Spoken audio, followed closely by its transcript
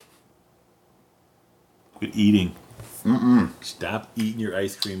Quit eating. Stop eating your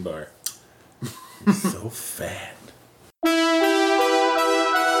ice cream bar. You're so fat.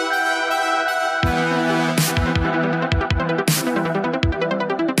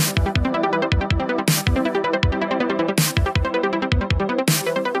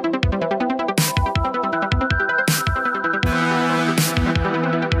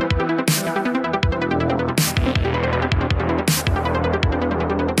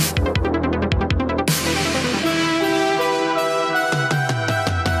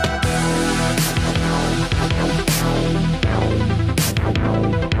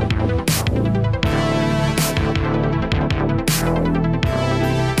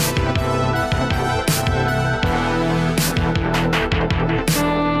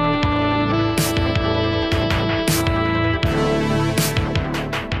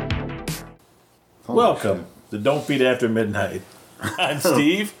 Welcome to Don't Feed After Midnight. I'm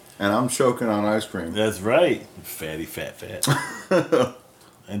Steve. And I'm choking on ice cream. That's right. Fatty, fat.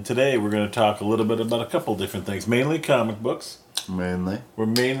 And today we're going to talk a little bit about a couple different things. Mainly comic books. Mainly. We're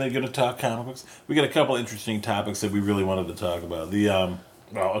mainly going to talk comic books. We got a couple interesting topics that we really wanted to talk about. Well,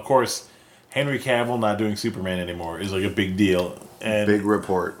 of course, Henry Cavill not doing Superman anymore is like a big deal. And big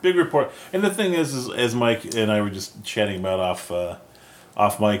report. Big report. And the thing is as Mike and I were just chatting about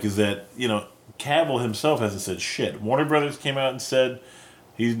off mic, is that, Cavill himself hasn't said shit. Warner Brothers came out and said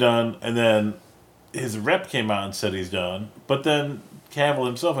he's done, and then his rep came out and said he's done, but then Cavill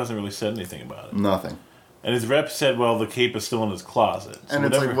himself hasn't really said anything about it. Nothing. And his rep said, well, the cape is still in his closet. So and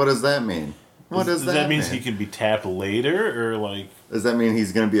it's like, what does that mean? What does that mean? Does that mean he can be tapped later, or like... Does that mean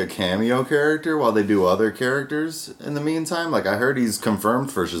he's going to be a cameo character while they do other characters in the meantime? Like, I heard he's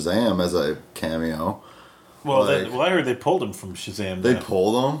confirmed for Shazam as a cameo. Well, I heard they pulled him from Shazam. They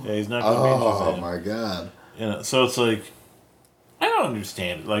pulled him? Yeah, he's not going to be in Shazam. Oh, my God. So it's like, I don't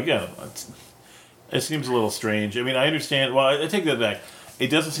understand it. Like, it seems a little strange. I mean, I understand. Well, I take that back. It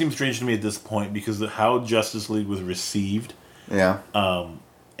doesn't seem strange to me at this point because of how Justice League was received. Yeah.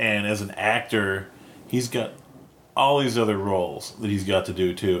 And as an actor, he's got all these other roles that he's got to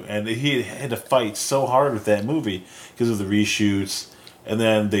do, too. And he had to fight so hard with that movie because of the reshoots. And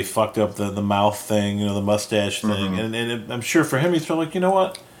then they fucked up the mouth thing, the mustache thing. Mm-hmm. And I'm sure for him, he's probably like, you know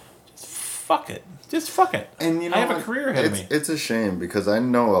what? Just fuck it. And I have a career ahead of me. It's a shame because I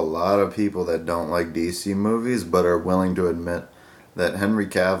know a lot of people that don't like DC movies but are willing to admit that Henry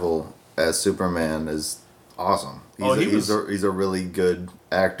Cavill as Superman is awesome. He's a really good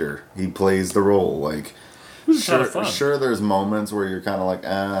actor. He plays the role. Like, sure, there's moments where you're kind of like,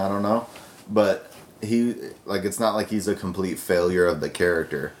 I don't know. But... it's not like he's a complete failure of the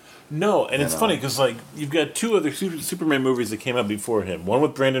character. No, and it's funny because you've got two other Superman movies that came out before him. One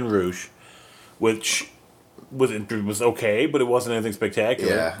with Brandon Rouge, which was okay, but it wasn't anything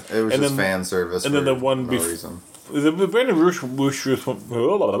spectacular. Yeah, it was just fan service. And then the one before. The Brandon Ruth,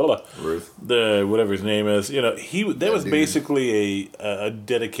 the whatever his name is, that was basically a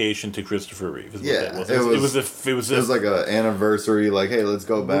dedication to Christopher Reeve. Yeah, it was like an anniversary. Like, hey, let's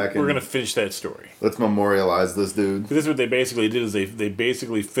go back. We're gonna finish that story. Let's memorialize this dude. This is what they basically did. Is they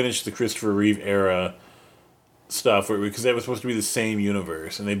basically finished the Christopher Reeve era stuff because that was supposed to be the same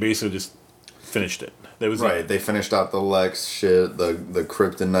universe, and they basically just finished it. That was right. They finished out the Lex shit, the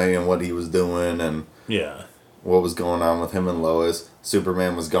Kryptonite, and what he was doing, and what was going on with him and Lois.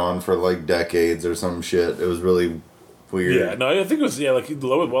 Superman was gone for decades or some shit. It was really weird. Yeah, no, I think it was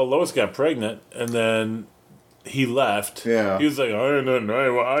Lois got pregnant and then he left. Yeah, he was like, I ain't in it.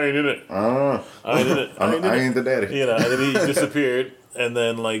 I ain't in it. I ain't the daddy. And then he disappeared. And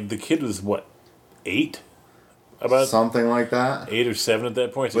then the kid was what, 8? About something like that. 8 or 7 at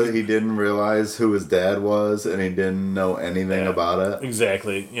that point. So but he didn't realize who his dad was, and he didn't know anything about it.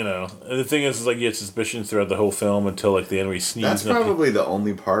 Exactly, And the thing is you had suspicions throughout the whole film until the end where he sneezed. That's probably the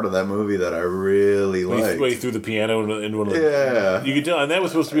only part of that movie that I really liked. When he threw the piano in one of the... Yeah. You could tell, and that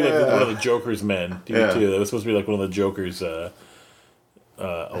was supposed to be one of the Joker's men, too. That was supposed to be one of the Joker's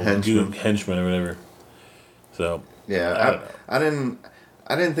henchmen or whatever. So, yeah, I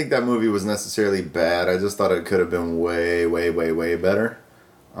didn't think that movie was necessarily bad. I just thought it could have been way, way, way, way better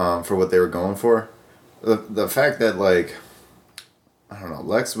for what they were going for. The fact that, I don't know,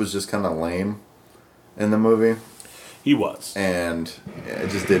 Lex was just kind of lame in the movie. He was. And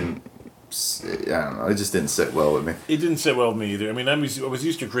it just didn't, I don't know, it just didn't sit well with me. It didn't sit well with me either. I mean, I was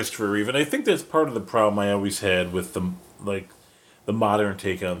used to Christopher Reeve, and I think that's part of the problem I always had with the modern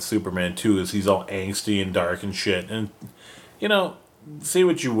take on Superman, too, is he's all angsty and dark and shit. And, say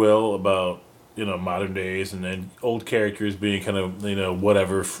what you will about modern days and then old characters being kind of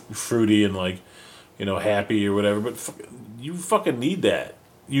whatever fruity and happy or whatever, but you fucking need that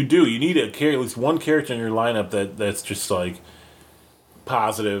You do. You need at least one character in your lineup that's just like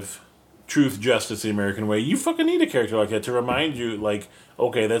positive, truth, justice, the American way. You fucking need a character like that to remind you, like,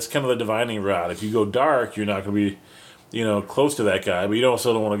 okay, that's kind of the divining rod. If you go dark, you're not going to be, close to that guy. But you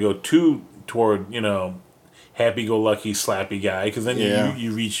also don't want to go too toward, happy-go-lucky, slappy guy, because then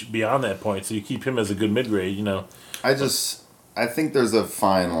you reach beyond that point. So you keep him as a good mid-grade, I think there's a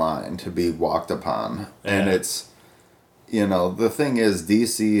fine line to be walked upon, and it's, the thing is,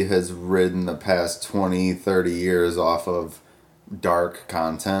 DC has ridden the past 20, 30 years off of dark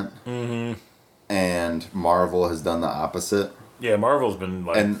content, and Marvel has done the opposite. Yeah, Marvel's been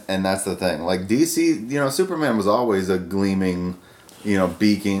like... And that's the thing. Like, DC, Superman was always a gleaming,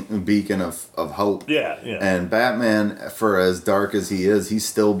 beacon of hope. Yeah. And Batman, for as dark as he is, he's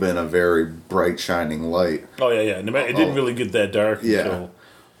still been a very bright, shining light. Oh, yeah. It didn't really get that dark until...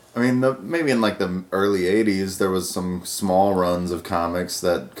 I mean, maybe in like the early 80s, there was some small runs of comics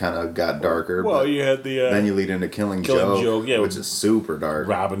that kind of got darker. Well, you had the... then you lead into Killing Joke, which is super dark.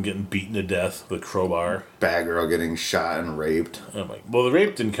 Robin getting beaten to death with a crowbar. Batgirl getting shot and raped. Oh my! Well, the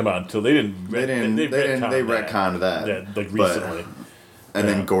rape didn't come out until they retconned that. Yeah, like recently. And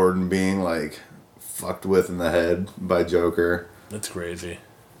then Gordon being like fucked with in the head by Joker. That's crazy.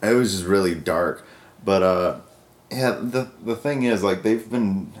 It was just really dark. But the thing is, like, they've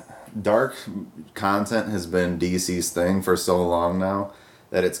been... Dark content has been DC's thing for so long now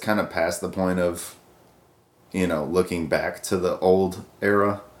that it's kind of past the point of, looking back to the old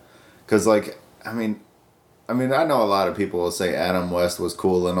era. Because, like, I mean, I know a lot of people will say Adam West was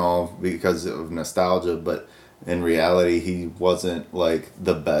cool and all because of nostalgia, but in reality, he wasn't, like,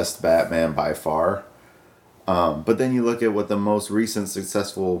 the best Batman by far. But then you look at what the most recent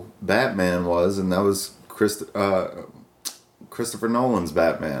successful Batman was, and that was Christopher Nolan's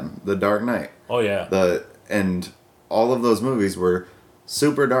Batman, The Dark Knight. Oh, yeah. And all of those movies were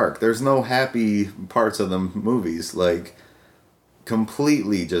super dark. There's no happy parts of the movies. Like,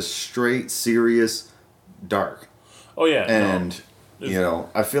 completely just straight, serious, dark. Oh, yeah. And,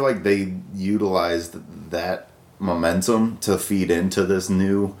 I feel like they utilized that momentum to feed into this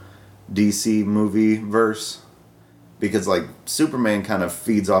new DC movie verse. Because, like, Superman kind of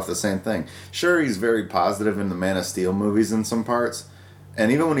feeds off the same thing. Sure, he's very positive in the Man of Steel movies in some parts.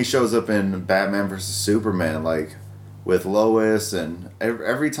 And even when he shows up in Batman vs. Superman, like, with Lois, and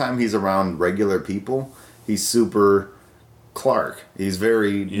every time he's around regular people, he's super Clark. He's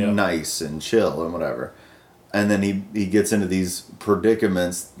very nice and chill and whatever. And then he gets into these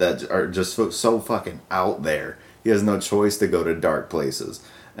predicaments that are just so fucking out there. He has no choice to go to dark places.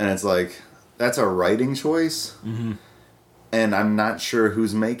 And it's like, that's a writing choice. Mm-hmm. And I'm not sure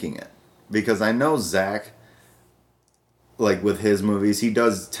who's making it. Because I know Zack, like, with his movies, he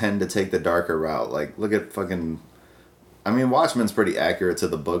does tend to take the darker route. Like, look at fucking... I mean, Watchmen's pretty accurate to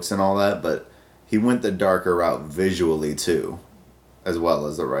the books and all that, but he went the darker route visually, too. As well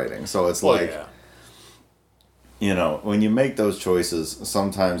as the writing. So it's when you make those choices,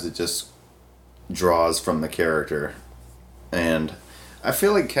 sometimes it just draws from the character. And I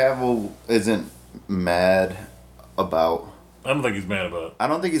feel like Cavill isn't mad about... I don't think he's mad about it. I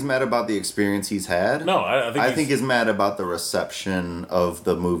don't think he's mad about the experience he's had. No, I think he's mad about the reception of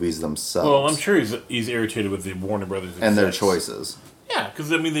the movies themselves. Well, I'm sure he's irritated with the Warner Brothers execs. And their choices. Yeah, because,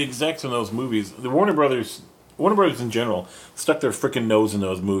 the execs in those movies, the Warner Brothers in general, stuck their freaking nose in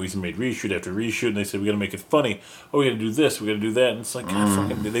those movies and made reshoot after reshoot, and they said, we gotta make it funny. Oh, we gotta do this, we gotta do that. And it's like, God,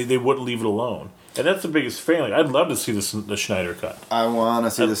 fucking, they wouldn't leave it alone. And that's the biggest failing. I'd love to see the Snyder Cut. I want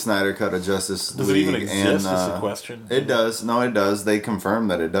to see the Snyder Cut of Justice League. Does it even exist? Is the question. It does. No, it does. They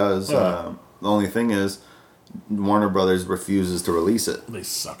confirmed that it does. The only thing is, Warner Brothers refuses to release it. They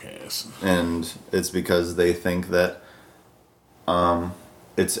suck ass. And it's because they think that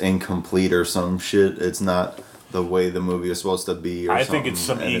it's incomplete or some shit. It's not the way the movie is supposed to be. Or I think it's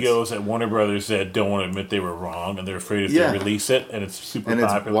some egos at Warner Brothers that don't want to admit they were wrong, and they're afraid if they release it, and it's super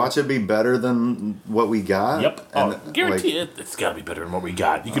popular. Watch it be better than what we got. Yep. Guarantee it. It's got to be better than what we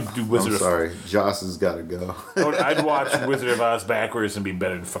got. You could do Wizard of Oz. Sorry. Joss has got to go. I'd watch Wizard of Oz backwards and be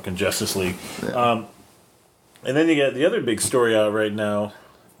better than fucking Justice League. Yeah. And then you got the other big story out right now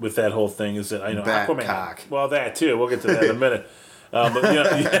with that whole thing is that Aquaman. Cock. Well, that too. We'll get to that in a minute. But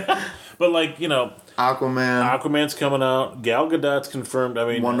Aquaman's coming out. Gal Gadot's confirmed. I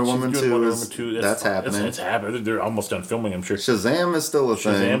mean, Wonder Woman 2. That's happening. It's happening. They're almost done filming, I'm sure. Shazam is still a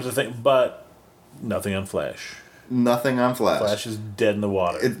thing. Shazam's a thing, but nothing on Flash. Nothing on Flash. Flash is dead in the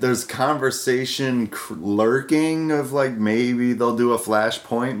water. There's conversation lurking of, like, maybe they'll do a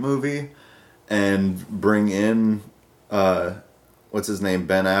Flashpoint movie and bring in what's his name,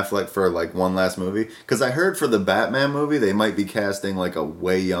 Ben Affleck for like one last movie. Because I heard for the Batman movie they might be casting like a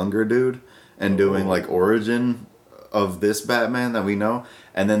way younger dude and doing like origin of this Batman that we know,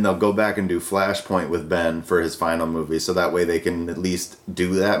 and then they'll go back and do Flashpoint with Ben for his final movie, so that way they can at least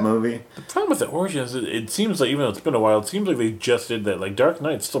do that movie. The problem with the origin is it seems like, even though it's been a while, it seems like they just did that. Like, Dark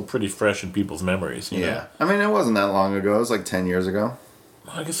Knight's still pretty fresh in people's memories. You know? I mean, it wasn't that long ago. It was like 10 years ago.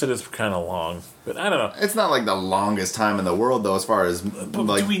 I guess it is kind of long, but I don't know. It's not like the longest time in the world, though, as far as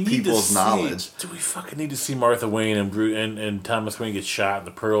like people's knowledge. Do we fucking need to see Martha Wayne and Thomas Wayne get shot and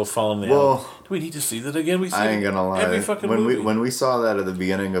the pearls fall in the alley? Do we need to see that again? We see I ain't gonna lie. Every fucking movie. When we saw that at the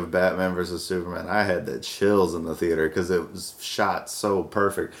beginning of Batman vs Superman, I had the chills in the theater because it was shot so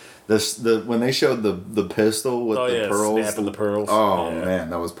perfect. When they showed the pistol with the pearls, snapping the pearls. Oh man,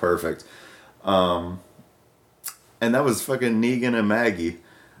 that was perfect. And that was fucking Negan and Maggie.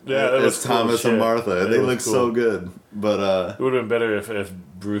 Yeah, it was Thomas and Martha. They look cool. so good. But it would have been better if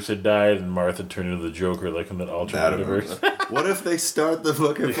Bruce had died and Martha turned into the Joker, like in that alternate universe. What if they start the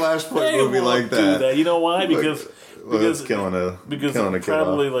fucking Flashpoint movie like that? Do that? You know why? Because killing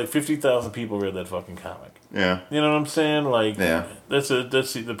probably like 50,000 people read that fucking comic. Yeah. You know what I'm saying? Like, that's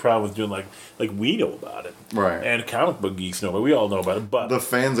the problem with doing like we know about it, right? And comic book geeks know about it. We all know about it, but the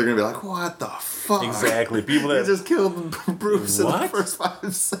fans are gonna be like, "What the fuck?" Exactly. People that just killed Bruce in the first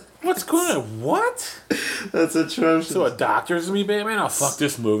 5 seconds. What's going on? What? That's atrocious. So a doctor's gonna be Batman? Oh, fuck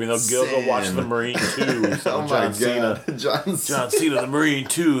this movie. And they'll go watch The Marine 2. So oh my God. John Cena, The Marine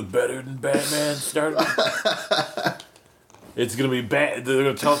 2, better than Batman started. It's gonna be They're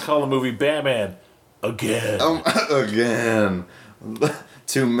gonna call the movie Batman again. Again.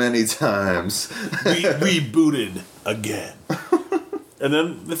 Too many times. Rebooted again. And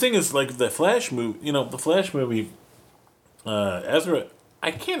then the thing is, like, the Flash movie, Ezra,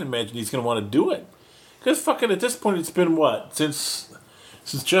 I can't imagine he's going to want to do it. Because fucking at this point, it's been what? Since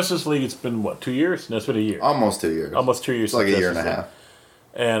Justice League, it's been what, 2 years? No, it's been a year. Almost 2 years. Almost 2 years. It's like a year and a half.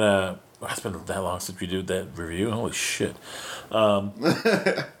 And it's been that long since we did that review. Holy shit.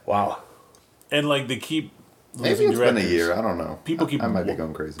 Wow. And, like, they keep... Maybe it's been a year. I don't know. I might be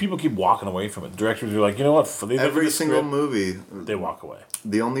going crazy. People keep walking away from it. Directors are like, you know what? Every single movie, they walk away.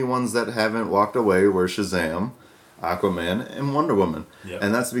 The only ones that haven't walked away were Shazam, Aquaman, and Wonder Woman. Yep.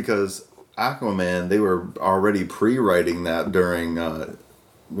 And that's because Aquaman, they were already pre-writing that during, what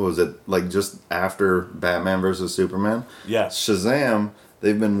was it, like just after Batman vs Superman? Yeah. Shazam,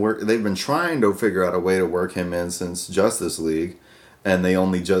 they've been trying to figure out a way to work him in since Justice League, and they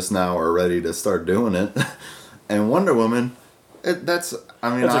only just now are ready to start doing it. And Wonder Woman,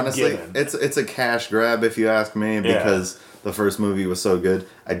 honestly, it's a cash grab if you ask me, because the first movie was so good.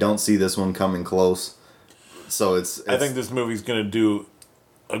 I don't see this one coming close. So I think this movie's going to do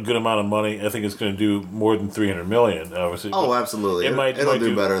a good amount of money. I think it's going to do more than $300 million. Obviously. Oh, absolutely. It'll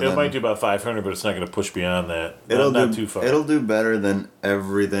do better. It might do about $500, but it's not going to push beyond that. Not too far. It'll do better than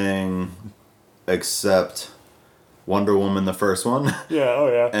everything except Wonder Woman, the first one. Yeah.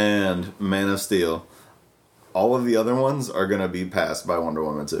 Oh yeah. And Man of Steel. All of the other ones are going to be passed by Wonder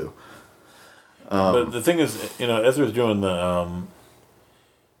Woman 2. But the thing is, Ezra's doing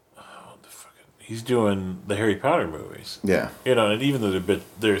he's doing the Harry Potter movies. Yeah. And even though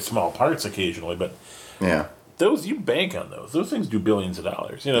they're small parts occasionally, but yeah, those, you bank on those. Those things do billions of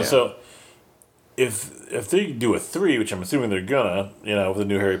dollars. So if they do a 3, which I'm assuming they're gonna, with the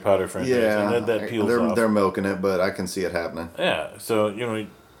new Harry Potter franchise, and that peels off. They're milking it, but I can see it happening. Yeah. So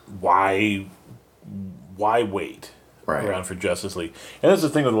why wait around for Justice League? And that's the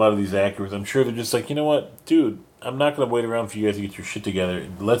thing with a lot of these actors. I'm sure they're just like, you know what, dude, I'm not going to wait around for you guys to get your shit together.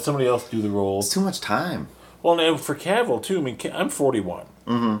 Let somebody else do the roles. It's too much time. Well, and for Cavill, too, I mean, I'm 41.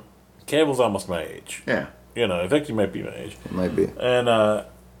 Mm-hmm. Cavill's almost my age. Yeah. In fact, he might be my age. It might be. And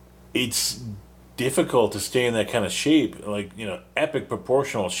it's difficult to stay in that kind of shape, like, epic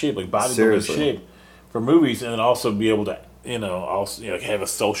proportional shape, like bodybuilding shape for movies, and then also be able to have a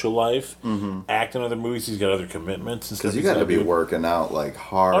social life, act in other movies. He's got other commitments and stuff. Because you got to be working out like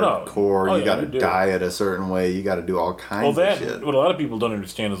hardcore. You got to diet a certain way. You got to do all kinds of shit. What a lot of people don't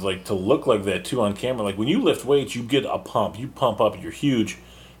understand is like to look like that too on camera. Like when you lift weights, you get a pump. You pump up. You're huge,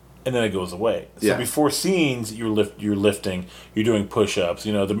 and then it goes away. So before scenes, you're lifting. You're doing push-ups.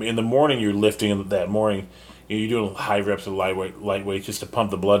 In the morning, you're lifting. That morning, you're doing high reps of lightweight just to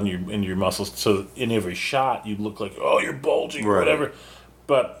pump the blood in your muscles. So in every shot, you look like, oh, you're bulging or whatever.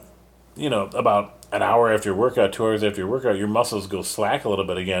 But about an hour after your workout, 2 hours after your workout, your muscles go slack a little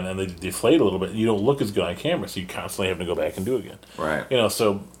bit again, and they deflate a little bit. And you don't look as good on camera, so you constantly have to go back and do it again. Right.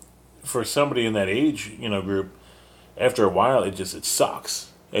 So for somebody in that age, group, after a while, it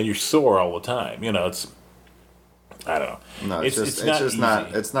sucks, and you're sore all the time. I don't know. No,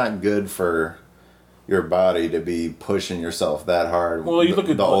 it's not good for your body to be pushing yourself that hard. Well, you look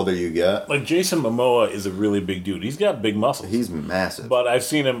at the older you get. Like Jason Momoa is a really big dude. He's got big muscles. He's massive. But I've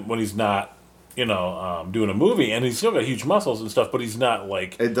seen him when he's not, doing a movie, and he's still got huge muscles and stuff. But he's not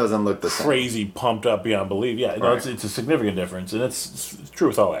like it doesn't look the crazy same. Pumped up beyond belief. Yeah, right. it's a significant difference, and it's true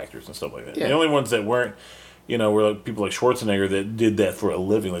with all actors and stuff like that. Yeah. The only ones that weren't, were like people like Schwarzenegger that did that for a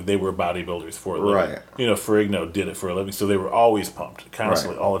living. Like they were bodybuilders for a living. Right. Ferrigno did it for a living, so they were always pumped,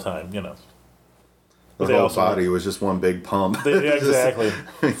 constantly, all the time. The whole body was just one big pump. Exactly.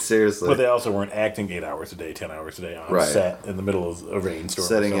 Seriously. But they also weren't acting 8 hours a day, 10 hours a day on set in the middle of a rainstorm.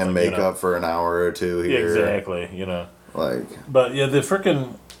 Setting in makeup for an hour or two here. Exactly, But yeah, the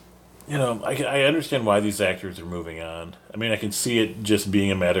freaking, I understand why these actors are moving on. I mean, I can see it just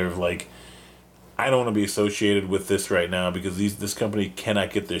being a matter of like, I don't want to be associated with this right now because this company cannot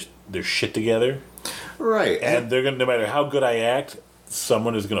get their shit together. Right. And they're going to, no matter how good I act,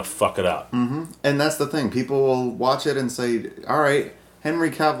 someone is going to fuck it up. Mm-hmm. And that's the thing. People will watch it and say, all right, Henry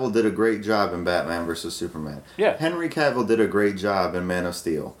Cavill did a great job in Batman vs. Superman. Yeah. Henry Cavill did a great job in Man of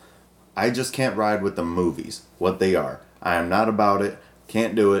Steel. I just can't ride with the movies, what they are. I am not about it.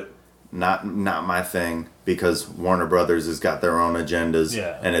 Can't do it. Not my thing because Warner Brothers has got their own agendas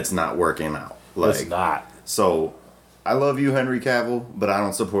and it's not working out. It's not. So, I love you, Henry Cavill, but I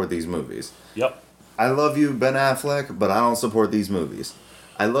don't support these movies. Yep. I love you, Ben Affleck, but I don't support these movies.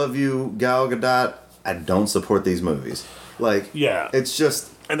 I love you, Gal Gadot. I don't support these movies. It's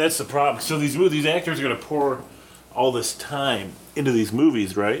just... And that's the problem. So these actors are going to pour all this time into these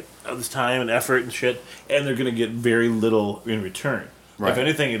movies, right? All this time and effort and shit, and they're going to get very little in return. Right. If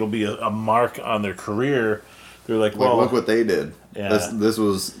anything, it'll be a mark on their career. They're like, well... look what they did. Yeah. This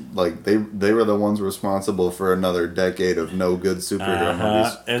was, they were the ones responsible for another decade of no good superhero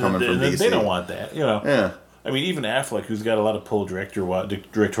movies coming from DC. They don't want that, Yeah. I mean, even Affleck, who's got a lot of pull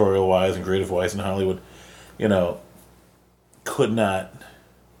directorial-wise and creative-wise in Hollywood, could not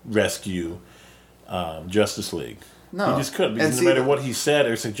rescue Justice League. No. He just couldn't, because no matter what he said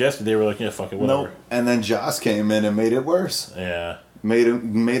or suggested, they were like, yeah, fuck it, whatever. Nope. And then Joss came in and made it worse. Yeah. Made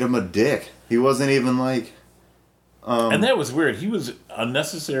him a dick. He wasn't even like... and that was weird. He was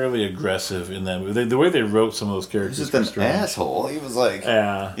unnecessarily aggressive in that movie. The way they wrote some of those characters was just an asshole. He was like,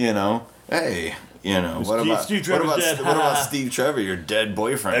 hey... what about Steve Trevor, your dead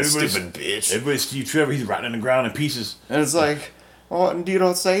boyfriend, stupid bitch? Everybody's Steve Trevor, he's rotting in the ground in pieces. And it's like, well, you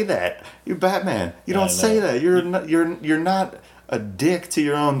don't say that. You're Batman. You don't say that. You're not a dick to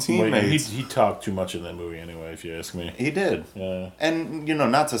your own teammates. He talked too much in that movie anyway, if you ask me. He did. Yeah. And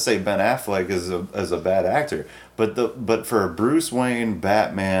not to say Ben Affleck is a bad actor, but for Bruce Wayne,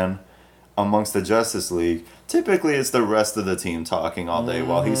 Batman, amongst the Justice League, typically it's the rest of the team talking all day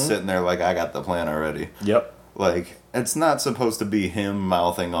while he's sitting there like, I got the plan already. Yep. Like, it's not supposed to be him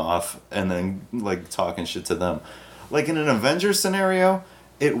mouthing off and then like talking shit to them. Like in an Avengers scenario,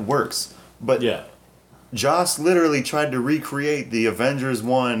 it works. But yeah. Joss literally tried to recreate the Avengers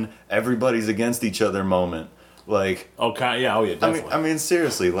 1 everybody's against each other moment. Like, definitely. I mean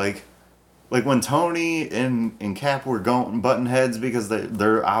seriously, like when Tony and Cap were butting heads because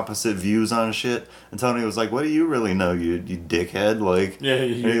they're opposite views on shit, and Tony was like, "What do you really know, you dickhead?" Like,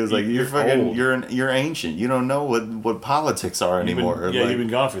 he was like, "You're fucking, you're ancient. You don't know what politics are anymore." You've been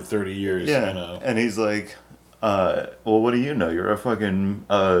gone for 30 years. Yeah, and he's like, well, what do you know? You're a fucking,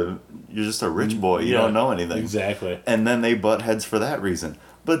 you're just a rich boy. You don't know anything. Exactly. And then they butt heads for that reason.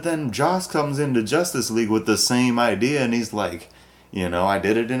 But then Joss comes into Justice League with the same idea, and he's like, I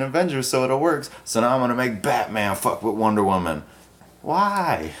did it in Avengers, so it works. So now I'm going to make Batman fuck with Wonder Woman.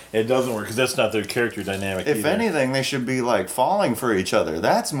 Why? It doesn't work, because that's not their character dynamic If anything, they should be, like, falling for each other.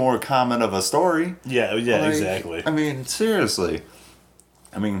 That's more common of a story. Yeah, exactly. I mean, seriously.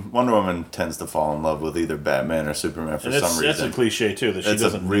 I mean, Wonder Woman tends to fall in love with either Batman or Superman for some reason. That's a cliche, too, that she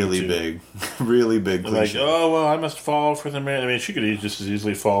doesn't really really big cliche. Like, oh, well, I must fall for the man. I mean, she could just as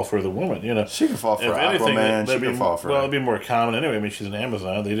easily fall for the woman, She could fall for Aquaman. She could fall for... Well, it'd be more common anyway. I mean, she's an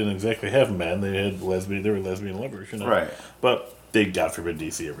Amazon. They didn't exactly have men. They had lesbian. They were lesbian lovers, Right. But they, God forbid,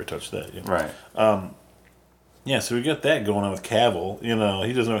 DC ever touched that. Right. Yeah, so we got that going on with Cavill.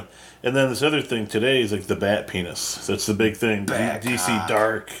 He doesn't... And then this other thing today is like the Bat penis. That's the big thing. DC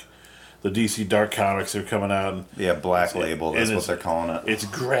Dark. The DC Dark comics are coming out. Black Label. That's what they're calling it. It's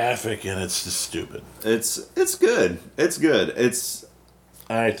graphic and it's just stupid. It's good. It's good. It's...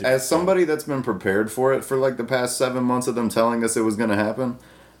 As somebody that's been prepared for it for like the past 7 months of them telling us it was going to happen,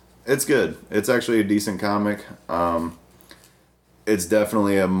 it's good. It's actually a decent comic. It's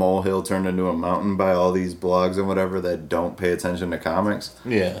definitely a molehill turned into a mountain by all these blogs and whatever that don't pay attention to comics.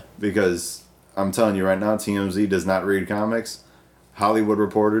 Yeah. Because, I'm telling you right now, TMZ does not read comics. Hollywood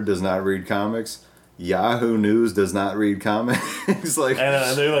Reporter does not read comics. Yahoo News does not read comics. Like,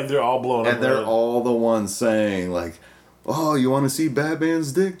 and they're all blown up. And they're all the ones saying like, "Oh, you want to see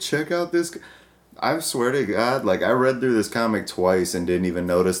Batman's dick? Check out this." I swear to God, like, I read through this comic twice and didn't even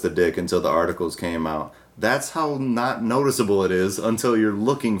notice the dick until the articles came out. That's how not noticeable it is until you're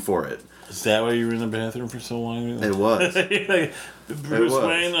looking for it. Is that why you were in the bathroom for so long? It was. Like, Bruce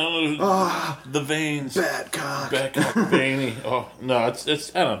Wayne, the veins. Batcock. Veiny. Oh, no,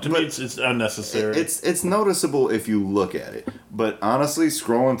 it's I don't know. To me, it's unnecessary. It's noticeable if you look at it. But honestly,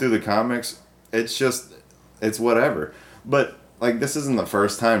 scrolling through the comics, it's whatever. But, like, this isn't the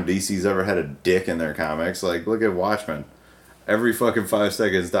first time DC's ever had a dick in their comics. Like, look at Watchmen. Every fucking 5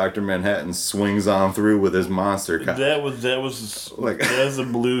 seconds, Dr. Manhattan swings on through with his monster cock. That was a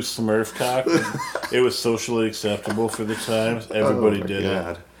blue Smurf cock. It was socially acceptable for the times. Everybody did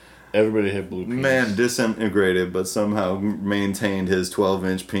it. Everybody had blue penis. Man disintegrated, but somehow maintained his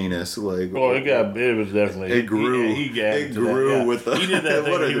 12-inch penis. Like, it was definitely. It grew. It grew with the. He did that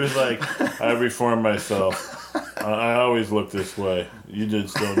thing. He was like, I reformed myself. I always look this way. You did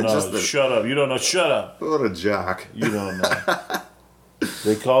still. No, shut up. You don't know. Shut up. What a jock. You don't know.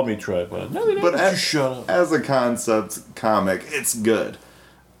 They called me tripod. No, they don't. But shut up. As a concept comic, it's good.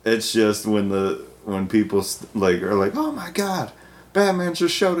 It's just when people like are like, oh my god, Batman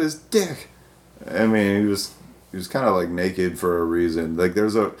just showed his dick. I mean, he was kind of like naked for a reason. Like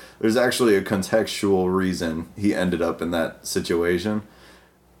there's actually a contextual reason he ended up in that situation,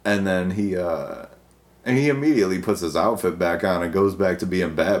 and then he immediately puts his outfit back on and goes back to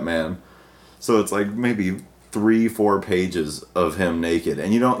being Batman. So it's like maybe 3-4 pages of him naked,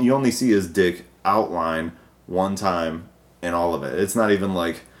 and you only see his dick outline one time in all of it. It's not even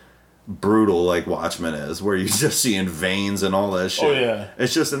like brutal like Watchmen is, where you're just seeing veins and all that shit. Oh yeah.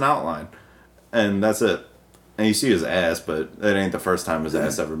 It's just an outline, and that's it. And you see his ass, but it ain't the first time his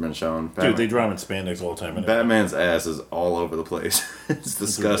ass ever been shown. Dude, they draw him in spandex all the time. Anyway. Batman's ass is all over the place. It's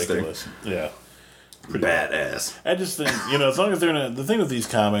disgusting. It's yeah. Pretty badass. I just think, as long as the thing with these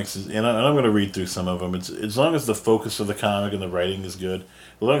comics is, and I'm going to read through some of them, it's as long as the focus of the comic and the writing is good,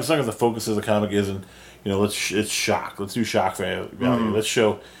 as long as the focus of the comic isn't, it's shock. Let's do shock value. Mm-hmm. Let's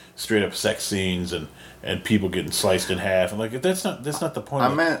show straight up sex scenes and people getting sliced in half. And like, that's not the point.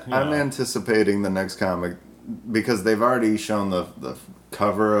 I'm anticipating the next comic because they've already shown the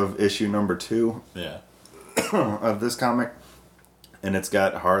cover of issue number 2 of this comic. And it's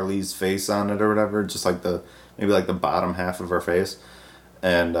got Harley's face on it or whatever, just like maybe the bottom half of her face.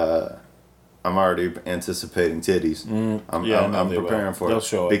 And I'm already anticipating titties. I'm preparing for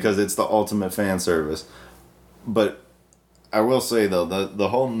it because it's the ultimate fan service. But I will say though, the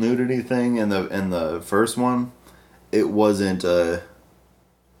whole nudity thing in the first one, it wasn't a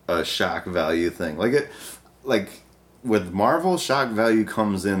shock value thing. Like with Marvel, shock value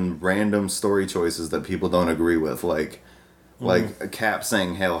comes in random story choices that people don't agree with, like a Cap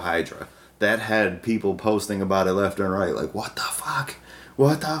saying Hail Hydra. That had people posting about it left and right. Like, what the fuck?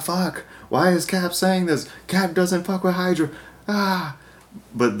 What the fuck? Why is Cap saying this? Cap doesn't fuck with Hydra. Ah.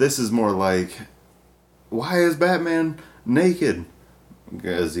 But this is more like, why is Batman naked?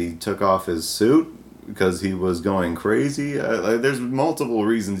 Because he took off his suit? Because he was going crazy? There's multiple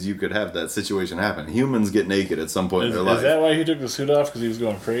reasons you could have that situation happen. Humans get naked at some point in their life. Is that why he took the suit off? Because he was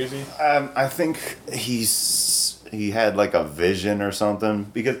going crazy? I think he had like a vision or something,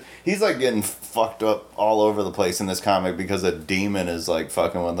 because he's like getting fucked up all over the place in this comic because a demon is like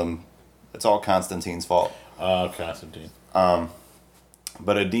fucking with him. It's all Constantine's fault. Constantine.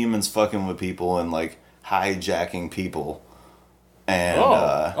 But a demon's fucking with people and like hijacking people. And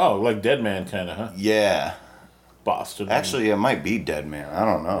like Dead Man kind of, huh? Yeah. Boston. Actually, it might be Dead Man. I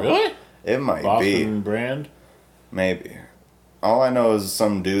don't know. Really? It might Boston be. Brand? Maybe. All I know is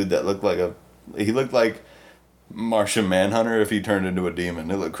some dude that looked like Martian Manhunter if he turned into a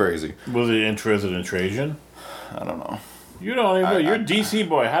demon. It looked crazy. Was he interested in Trajan? I don't know. You don't even know. You're a DC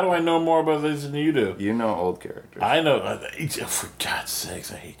boy. How do I know more about this than you do? You know old characters. I know. For God's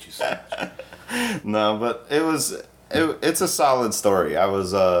sakes, I hate you so much. No, but it's a solid story. I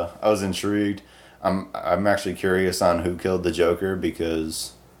was intrigued. I'm actually curious on who killed the Joker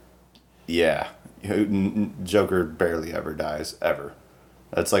because, Joker barely ever dies ever.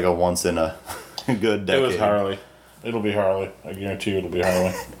 That's like a once in a good decade. It was Harley. It'll be Harley. I guarantee you it'll be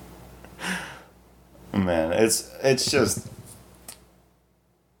Harley. Man, it's just,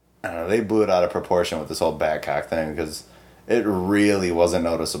 I don't know, they blew it out of proportion with this whole Batcock thing because it really wasn't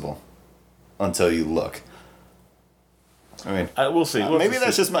noticeable until you look. I mean, we'll see. Maybe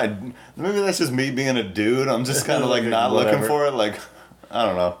that's just me being a dude. I'm just kind of like not looking for it. Like, I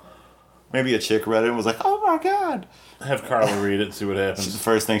don't know. Maybe a chick read it and was like, "Oh my god." Have Carla read it and see what happens. The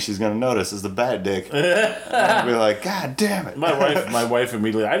first thing she's gonna notice is the bat dick. I'll be like, "God damn it!" My wife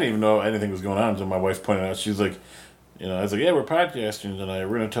immediately. I didn't even know anything was going on until my wife pointed out. She's like, I was like, "Yeah, we're podcasting tonight.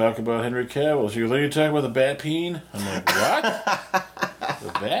 We're gonna talk about Henry Cavill." She goes, "Are you talking about the bat peen?" I'm like, "What?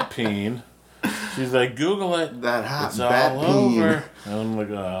 The bat peen?" She's like, "Google it. That hot it's bat all peen. over." And I'm like,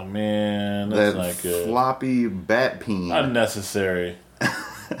 "Oh man, that's that not good. Floppy bat peen. Unnecessary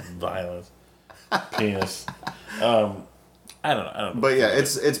violence, penis." I don't know. But yeah,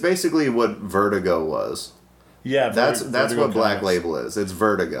 it's basically what Vertigo was. Yeah, that's Vertigo what Black Comics. Label is. It's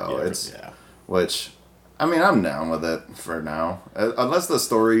Vertigo. Which, I mean, I'm down with it for now, unless the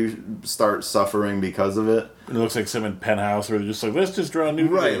story starts suffering because of it. It looks like some in Penthouse where they're just like, let's just draw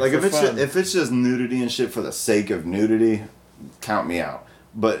nudity. Right, like if if it's just nudity and shit for the sake of nudity, count me out.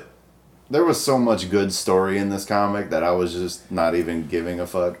 But there was so much good story in this comic that I was just not even giving a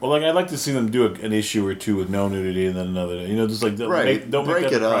fuck. Well, like I'd like to see them do an issue or two with no nudity and then another. Just like don't break make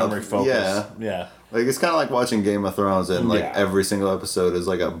that it the up. primary focus. Yeah. Like it's kind of like watching Game of Thrones and like every single episode is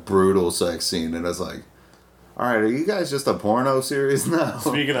like a brutal sex scene and it's like, all right, are you guys just a porno series now?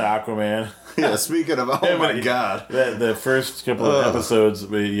 Speaking of Aquaman. Yeah, speaking of my god, the first couple of episodes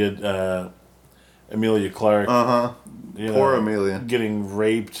where you had Emilia Clarke. Poor Amelia getting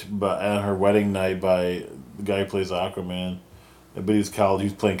raped on her wedding night by the guy who plays Aquaman. But he's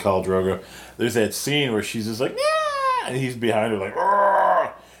playing Khal Drogo. There's that scene where she's just like, yeah, and he's behind her like,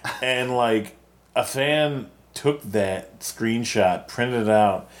 argh! And like a fan took that screenshot, printed it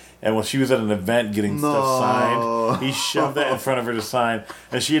out, and when she was at an event getting stuff signed, he shoved that in front of her to sign,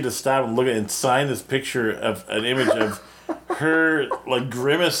 and she had to stop and look at it and sign this picture of an image of her like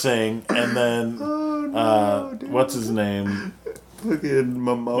grimacing, and then what's his name? Fucking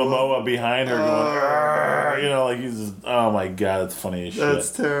Momoa behind her going, like he's just, oh my god, that's funny as shit.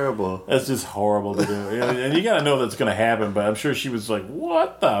 That's terrible. That's just horrible to do. And you gotta know that's gonna happen, but I'm sure she was like,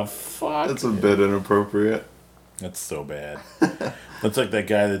 what the fuck? That's a bit inappropriate. That's so bad. That's like that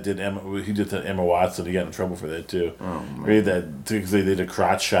guy that did Emma Watson. He got in trouble for that too. Oh man! Because they did a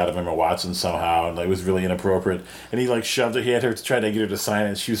crotch shot of Emma Watson somehow, and like, it was really inappropriate. And he like shoved it. He had her to try to get her to sign it.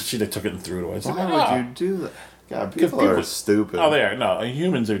 And she like, took it and threw it away. Why would you do that? God, people are stupid. Oh, they are. No,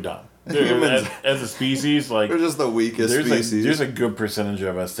 humans are dumb. Humans, as a species, like they're just the weakest species. There's a good percentage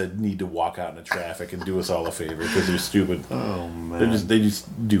of us that need to walk out into traffic and do us all a favor because they're stupid. Oh man! They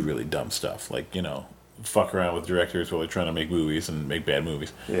just do really dumb stuff, like fuck around with directors while they're trying to make movies and make bad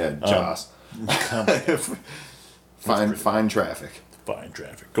movies. Yeah, Joss. Find traffic. Find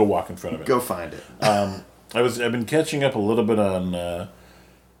traffic. Go walk in front of it. Go find it. I've been catching up a little bit on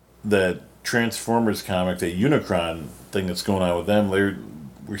the Transformers comic, the Unicron thing that's going on with them.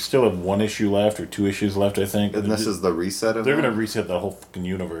 We still have one issue left or two issues left, I think. And this is the reset of They're going to reset the whole fucking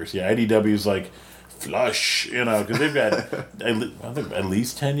universe. Yeah, IDW's like, flush, because they've got, I think, at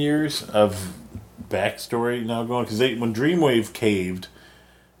least 10 years of backstory now going. Because when Dreamwave caved,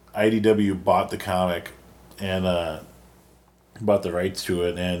 IDW bought the comic and bought the rights to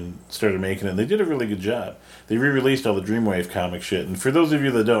it and started making it. And they did a really good job. They re-released all the Dreamwave comic shit. And for those of you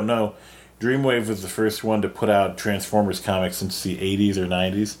that don't know, Dreamwave was the first one to put out Transformers comics since the 80s or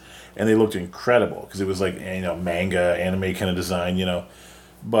 90s, and they looked incredible because it was like manga, anime kind of design,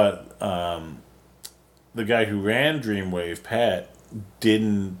 But the guy who ran Dreamwave, Pat,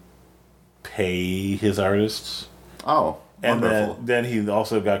 didn't pay his artists. Oh, wonderful. And then he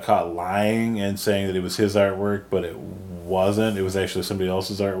also got caught lying and saying that it was his artwork, but it wasn't. It was actually somebody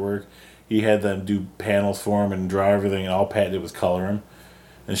else's artwork. He had them do panels for him and draw everything, and all Pat did was color him.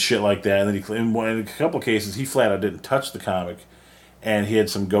 And shit like that. And then in a couple of cases, he flat out didn't touch the comic, and he had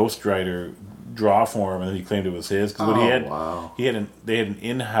some ghostwriter draw for him, and then he claimed it was his. Because they had an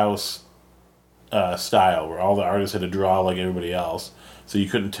in-house style where all the artists had to draw like everybody else, so you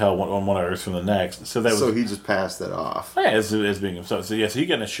couldn't tell one artist from the next. So he just passed it off. Yeah, as being himself. So he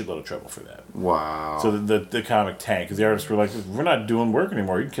got in a shitload of trouble for that. Wow. So the comic tanked because the artists were like, "We're not doing work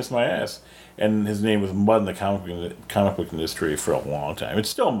anymore. You can kiss my ass." And his name was mud in the comic book industry for a long time. It's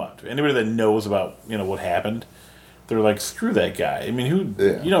still mud. Anybody that knows about what happened, they're like, screw that guy. I mean,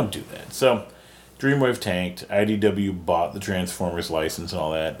 you don't do that. So Dreamwave tanked. IDW bought the Transformers license and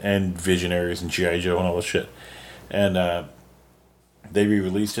all that, and Visionaries and G.I. Joe and all that shit. And they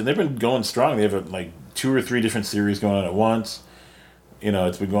re-released it. They've been going strong. They have like 2 or 3 different series going on at once.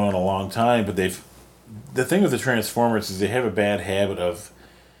 It's been going on a long time. But the thing with the Transformers is they have a bad habit of,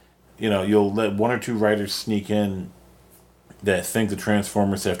 you'll let 1 or 2 writers sneak in that think the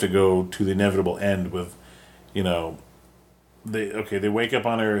Transformers have to go to the inevitable end with, they wake up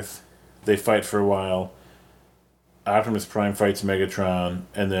on Earth, they fight for a while, Optimus Prime fights Megatron,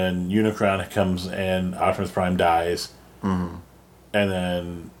 and then Unicron comes and Optimus Prime dies. Mm-hmm. And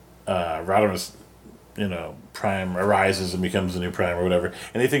then Rodimus, Prime arises and becomes the new Prime or whatever.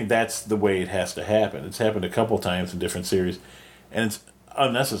 And they think that's the way it has to happen. It's happened a couple times in different series, and it's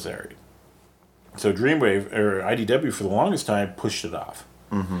unnecessary. So Dreamwave, or IDW, for the longest time, pushed it off.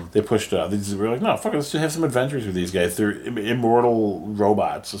 Mm-hmm. They pushed it off. They were like, no, fuck it, let's just have some adventures with these guys. They're immortal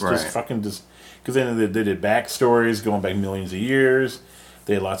robots. Let's just fucking just... Because then they did backstories going back millions of years.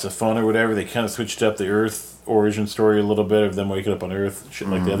 They had lots of fun or whatever. They kind of switched up the Earth origin story a little bit of them waking up on Earth, shit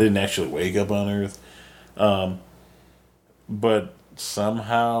like that. They didn't actually wake up on Earth. But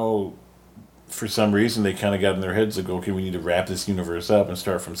somehow, for some reason, they kind of got in their heads like, okay, we need to wrap this universe up and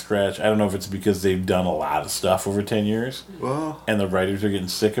start from scratch. I don't know if it's because they've done a lot of stuff over 10 years and the writers are getting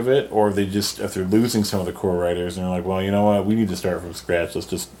sick of it, or if they're losing some of the core writers and they're like, well, you know what, we need to start from scratch. Let's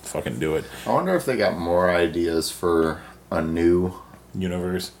just fucking do it. I wonder if they got more ideas for a new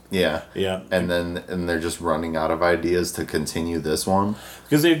universe. Yeah. And they're just running out of ideas to continue this one.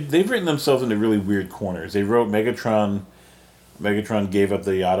 Because they've written themselves into really weird corners. They wrote Megatron gave up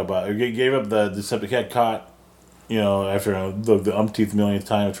the Autobot, or gave up the Decepticon caught, after the umpteenth millionth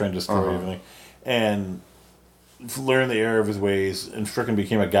time of trying to destroy everything, and learned the error of his ways, and frickin'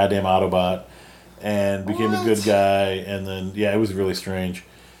 became a goddamn Autobot, and became a good guy, and then, it was really strange.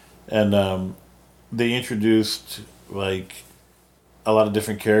 And they introduced, like, a lot of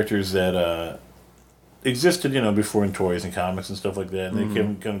different characters that existed, before in toys and comics and stuff like that, and they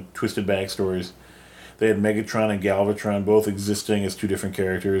kind of twisted backstories. They had Megatron and Galvatron both existing as two different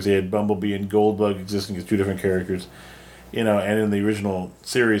characters. They had Bumblebee and Goldbug existing as two different characters. And in the original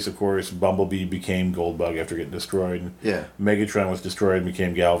series, of course, Bumblebee became Goldbug after getting destroyed. Yeah. Megatron was destroyed and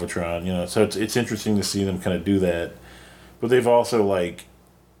became Galvatron. So it's interesting to see them kind of do that. But they've also, like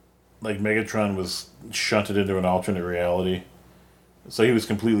Megatron was shunted into an alternate reality. So he was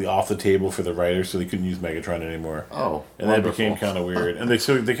completely off the table for the writers, so they couldn't use Megatron anymore. Oh, and wonderful. That became kind of weird. And they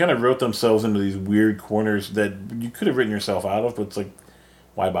kind of wrote themselves into these weird corners that you could have written yourself out of, but it's like,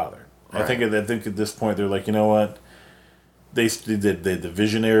 why bother? Right. I think at this point they're like, you know what? They did the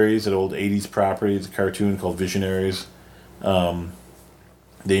Visionaries, an old '80s property. It's a cartoon called Visionaries.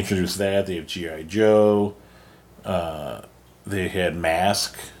 They introduced that. They have G.I. Joe. They had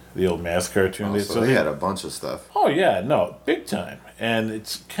Mask. The old Mask cartoon. They had a bunch of stuff. Oh, yeah. No, big time. And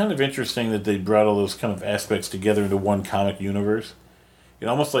it's kind of interesting that they brought all those kind of aspects together into one comic universe.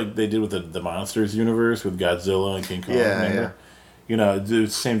 Almost like they did with the Monsters universe with Godzilla and King Kong. Yeah. It's the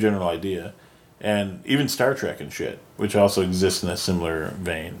same general idea. And even Star Trek and shit, which also exists in a similar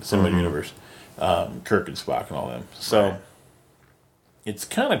vein, similar universe. Kirk and Spock and all them. So it's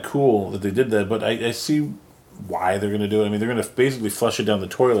kind of cool that they did that, but I see why they're going to do it. I mean, they're going to basically flush it down the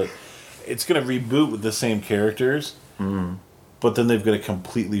toilet. It's going to reboot with the same characters, but then they've got a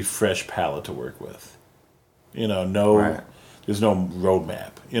completely fresh palette to work with. There's no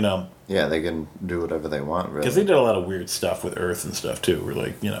roadmap. Yeah, they can do whatever they want, really. Because they did a lot of weird stuff with Earth and stuff too. Where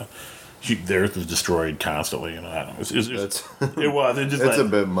the Earth was destroyed constantly. I don't know. It was. It's a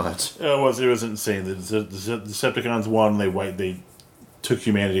bit much. It was insane. The Decepticons won. They took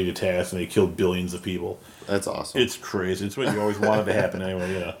humanity to task and they killed billions of people. That's awesome. It's crazy. It's what you always wanted to happen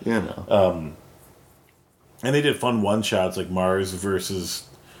anyway. And they did fun one-shots like Mars versus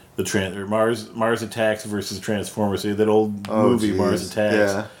Mars Attacks versus Transformers. They did that old movie Mars Attacks.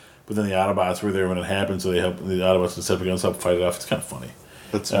 Yeah. But then the Autobots were there when it happened, so the Autobots and Decepticons helped fight it off. It's kind of funny.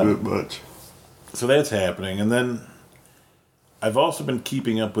 That's a bit much. So that's happening, and then I've also been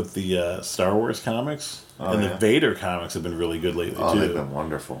keeping up with the Star Wars comics. The Vader comics have been really good lately, too. They've been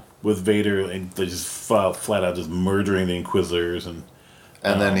wonderful. With Vader, and they just flat out just murdering the Inquisitors. And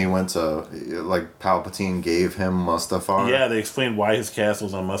then he went to, Palpatine gave him Mustafar. Yeah, they explained why his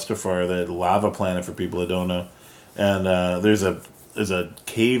castle's on Mustafar, that lava planet for people that don't know. And there's a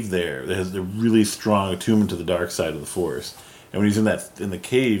cave there that has a really strong attunement to the dark side of the Force. And when he's in the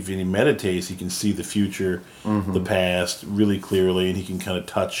cave and he meditates, he can see the future, the past really clearly, and he can kind of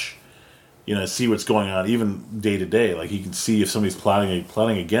touch, see what's going on even day to day. Like he can see if somebody's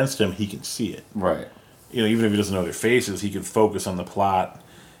plotting against him, he can see it. Right. Even if he doesn't know their faces, he can focus on the plot,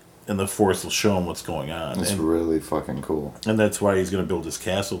 and the Force will show him what's going on. It's really fucking cool. And that's why he's going to build his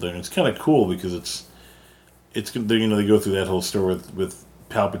castle there. And it's kind of cool because it's they go through that whole story with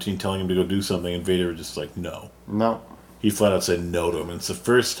Palpatine telling him to go do something, and Vader just like no. He flat out said no to him. And it's the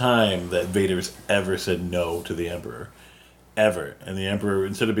first time that Vader's ever said no to the Emperor. Ever. And the Emperor,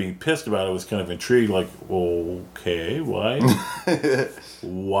 instead of being pissed about it, was kind of intrigued, like, okay, why?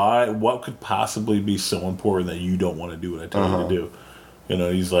 Why? What could possibly be so important that you don't want to do what I tell you to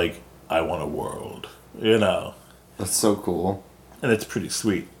do? He's like, I want a world. That's so cool. And it's pretty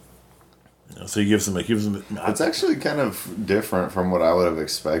sweet. You know, so he gives him. It's actually kind of different from what I would have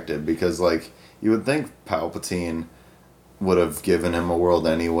expected because, like, you would think Palpatine would have given him a world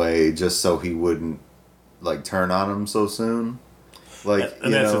anyway, just so he wouldn't like turn on him so soon. Like,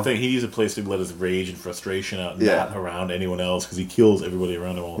 and that's the thing. He needs a place to let his rage and frustration out, not around anyone else, because he kills everybody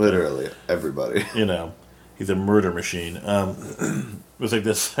around him all the Literally time. Everybody. You know, he's a murder machine. It was like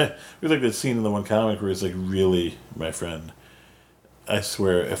this. It was like that scene in the one comic where it's like, "Really, my friend, I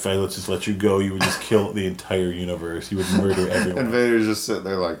swear, if I just let you go, you would just kill the entire universe. You would murder everyone." And Vader's just sitting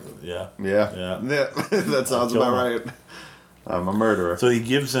there like, yeah. That sounds about right. I'm a murderer. So he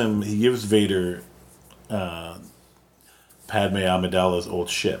gives Vader Padme Amidala's old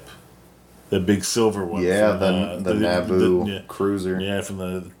ship, the big silver one. Yeah, from, the Naboo cruiser. Yeah, from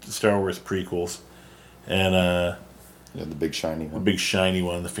the Star Wars prequels, and the big shiny one. The big shiny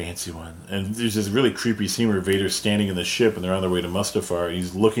one, the fancy one. And there's this really creepy scene where Vader's standing in the ship, and they're on their way to Mustafar. And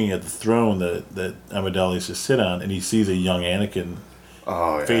he's looking at the throne that Amidala used to sit on, and he sees a young Anakin.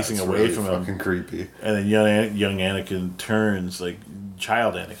 Facing away from him. Fucking creepy. And then young Anakin turns, like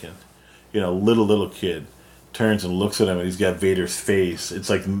child Anakin, little kid, turns and looks at him, and he's got Vader's face. It's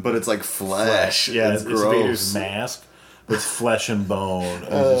like, but it's like flesh. Yeah, it's Vader's mask, but it's flesh and bone.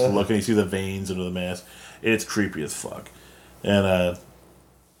 And he's just looking. You see the veins under the mask. It's creepy as fuck, and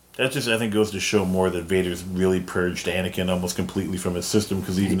that just, I think, goes to show more that Vader's really purged Anakin almost completely from his system,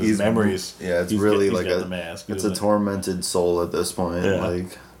 because even his memories. Yeah, it's really like the mask. It's a tormented soul at this point. Yeah.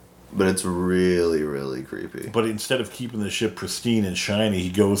 Like, but it's really, really creepy. But instead of keeping the ship pristine and shiny, he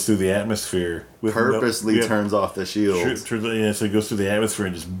goes through the atmosphere. Purposely turns off the shields. So he goes through the atmosphere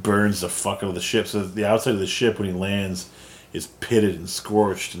and just burns the fuck out of the ship. So the outside of the ship, when he lands, is pitted and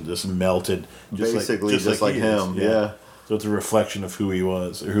scorched and just melted. Basically, just like him. Yeah. So it's a reflection of who he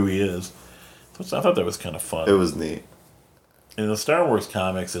was, or who he is. So I thought that was kind of fun. It was neat. In the Star Wars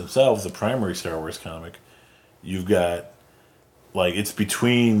comics themselves, the primary Star Wars comic, you've got, like, it's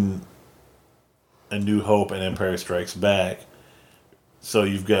between A New Hope and Empire Strikes Back. So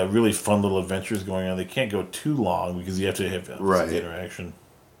you've got really fun little adventures going on. They can't go too long because you have to have interaction.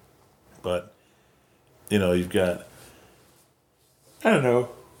 But, you've got, I don't know,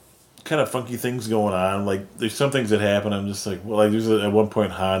 kind of funky things going on. Like, there's some things that happen, I'm just like, well, like, at one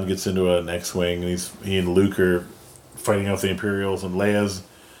point Han gets into an X-Wing, and he and Luke are fighting off the Imperials, and Leia's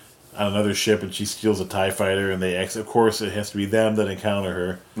on another ship, and she steals a TIE fighter, and of course it has to be them that encounter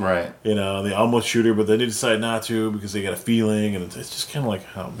her. Right. They almost shoot her, but then they decide not to because they got a feeling, and it's just kind of like,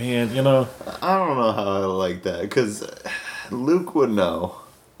 oh man, I don't know how I like that, because Luke would know.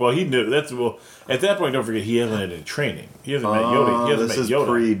 Well, he knew. At that point, don't forget, he hasn't had any training. He hasn't met Yoda. He hasn't met Yoda.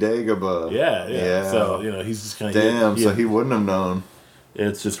 pre-Dagobah. Yeah. So, he's just kind of... Damn, so he wouldn't have known.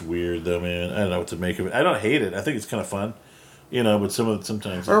 It's just weird, though, man. I don't know what to make of it. I don't hate it. I think it's kind of fun. But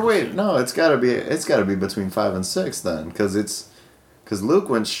sometimes... Or wait, no, it's got to be between 5 and 6 then, because Luke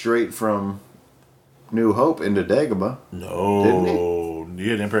went straight from New Hope into Dagobah. No. Didn't he?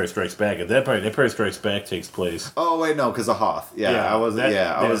 You had Empire Strikes Back. At that point, Empire Strikes Back takes place. Oh wait, no, because of Hoth. I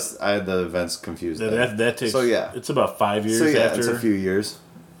had the events confused. That takes. So yeah, it's about 5 years. So yeah, after, it's a few years.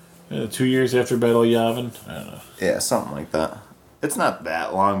 2 years after Battle of Yavin. I don't know. Yeah, something like that. It's not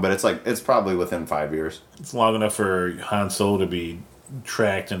that long, but it's probably within 5 years. It's long enough for Han Solo to be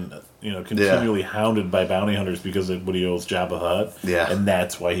tracked and continually hounded by bounty hunters because of what he owes Jabba the Hutt. Yeah, and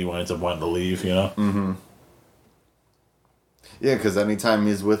that's why he winds up wanting to leave. Mm-hmm. Yeah, because anytime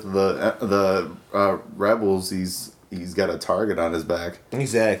he's with the rebels, he's got a target on his back.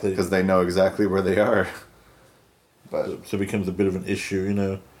 Exactly. Because they know exactly where they are. But so it becomes a bit of an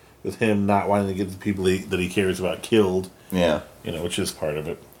issue, with him not wanting to get the people that he cares about killed. Yeah. Which is part of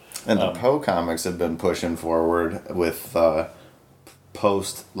it. And the Poe comics have been pushing forward with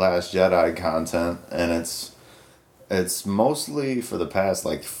post Last Jedi content, and it's mostly for the past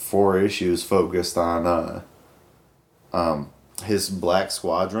 4 issues focused on his Black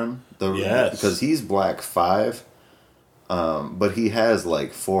Squadron. Yes. Because he's Black 5, but he has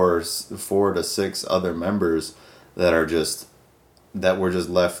 4 to 6 other members that were just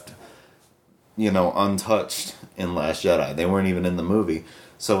left, untouched in Last Jedi. They weren't even in the movie.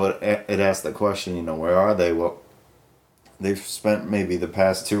 So it asked the question, where are they? Well, they've spent maybe the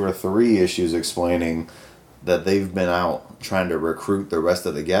past 2 or 3 issues explaining that they've been out trying to recruit the rest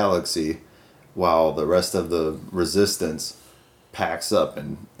of the galaxy while the rest of the Resistance packs up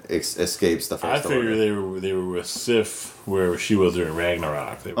and escapes the First Order. I figured they were with Sif where she was during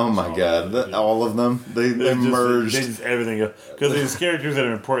Ragnarok. Oh my god, all of them? They merged. They just everything. Because these characters that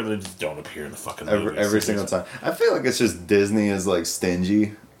are important, they just don't appear in the fucking movie. Every single time. I feel like it's just Disney is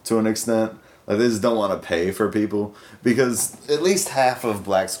stingy to an extent. Like, they just don't want to pay for people because at least half of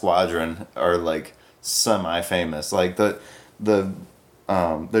Black Squadron are like semi-famous. Like there's the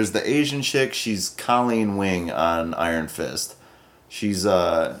Asian chick. She's Colleen Wing on Iron Fist. She's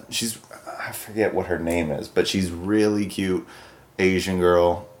I forget what her name is, but she's really cute Asian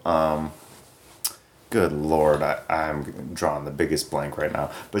girl. Good Lord, I'm drawing the biggest blank right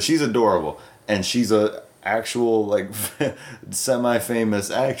now. But she's adorable, and she's a actual like semi-famous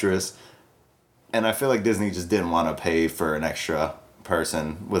actress. And I feel like Disney just didn't want to pay for an extra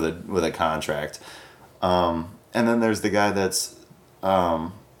person with a contract. And then there's the guy that's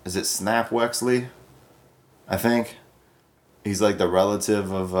is it Snap Wexley? I think he's like the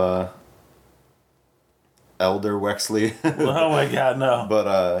relative of Elder Wexley. Oh my God, no!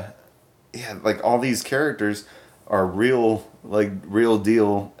 But yeah, like all these characters are real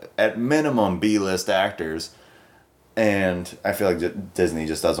deal, at minimum B-list actors, and I feel like Disney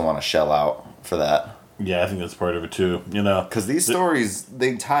just doesn't want to shell out for that. Yeah, I think that's part of it too. You know, because these stories,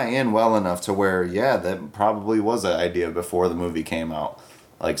 they tie in well enough to where, yeah, that probably was an idea before the movie came out.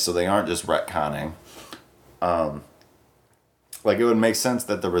 Like, so they aren't just retconning. Like, it would make sense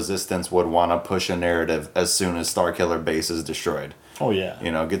that the Resistance would want to push a narrative as soon as Starkiller Base is destroyed. Oh yeah.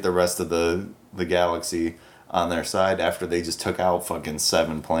 You know, get the rest of the galaxy on their side after they just took out fucking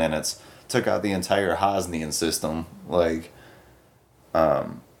 7 planets, took out the entire Hosnian system. Like,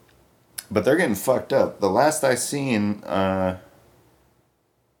 but they're getting fucked up. The last I seen, like,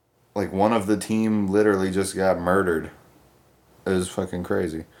 one of the team literally just got murdered. It was fucking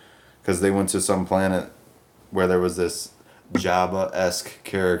crazy. Because they went to some planet where there was this Jabba-esque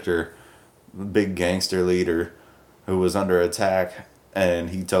character, big gangster leader, who was under attack,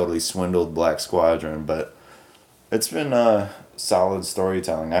 and he totally swindled Black Squadron. But it's been solid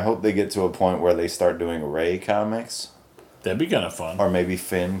storytelling. I hope they get to a point where they start doing Rey comics. That'd be kind of fun. Or maybe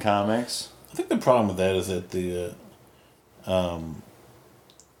Finn comics. I think the problem with that is that the, I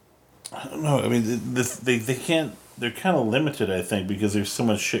don't know. I mean, they can't. They're kind of limited, I think, because there's so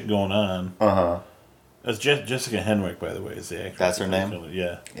much shit going on. That's Jessica Henwick, by the way, is the actress. That's her name?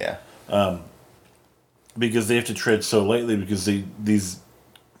 Yeah. Yeah. Because they have to tread so lightly because these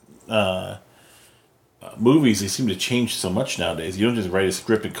movies, they seem to change so much nowadays. You don't just write a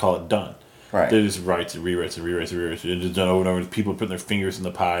script and call it done. Right. They just write and rewrites and rewrites and rewrites. And just done over and over. People putting their fingers in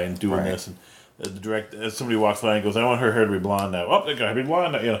the pie and doing this. And as somebody walks by and goes, I want her hair to be blonde now. Oh, they got to be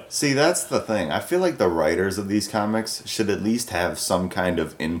blonde now. You know. See, that's the thing. I feel like the writers of these comics should at least have some kind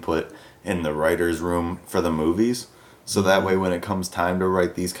of input in the writer's room for the movies. So that way when it comes time to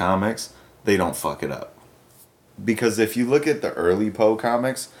write these comics, they don't fuck it up. Because if you look at the early Poe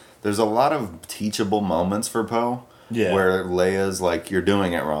comics, there's a lot of teachable moments for Poe. Yeah. Where Leia's like, you're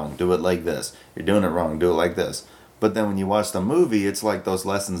doing it wrong, do it like this. You're doing it wrong, do it like this. But then when you watch the movie, it's like those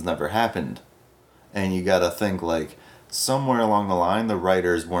lessons never happened. And you gotta think, like, somewhere along the line, the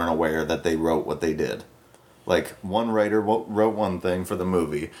writers weren't aware that they wrote what they did. Like, one writer wrote one thing for the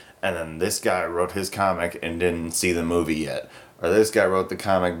movie, and then this guy wrote his comic and didn't see the movie yet. Or this guy wrote the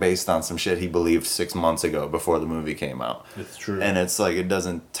comic based on some shit he believed 6 months ago before the movie came out. It's true. And it's like, it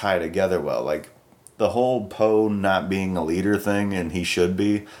doesn't tie together well. Like, the whole Poe not being a leader thing, and he should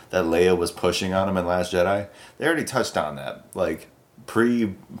be, that Leia was pushing on him in Last Jedi, they already touched on that. Like,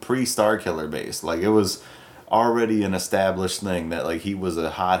 pre-Starkiller Base. Like, it was already an established thing that, like, he was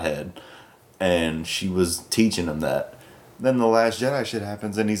a hothead, and she was teaching him that. Then the Last Jedi shit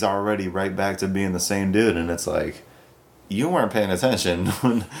happens, and he's already right back to being the same dude, and it's like, you weren't paying attention.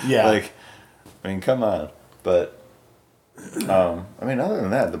 Yeah. Like, I mean, come on. But, I mean, other than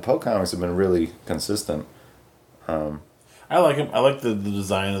that, the Poe comics have been really consistent. I like him. I like the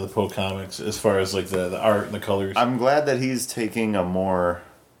design of the Poe comics as far as, like, the art and the colors. I'm glad that he's taking a more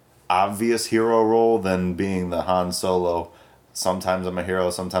obvious hero role than being the Han Solo. Sometimes I'm a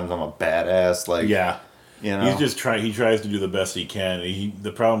hero, sometimes I'm a badass. Like, yeah. You know? He tries to do the best he can.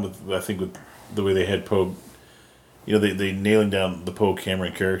 The problem with the way they had Poe, you know, they nailing down the Poe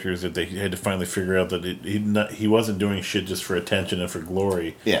Cameron characters, that they had to finally figure out that he wasn't doing shit just for attention and for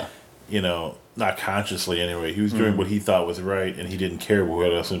glory. Yeah. You know, not consciously anyway. He was doing what he thought was right, and he didn't care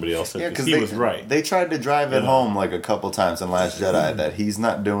what else anybody else said. Yeah, because he was right. They tried to drive it home like a couple times in Last Jedi that he's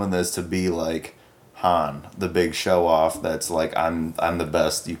not doing this to be like Han, the big show off. That's like, I'm the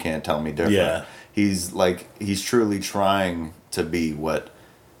best. You can't tell me different. Yeah. He's truly trying to be what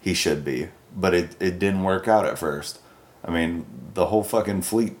he should be, but it didn't work out at first. I mean, the whole fucking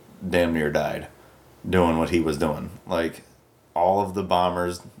fleet damn near died doing what he was doing. Like, all of the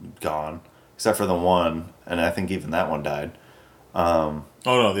bombers gone, except for the one, and I think even that one died. Oh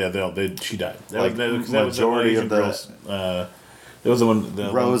no, yeah, she died. That like, was majority of the girls, It was the one.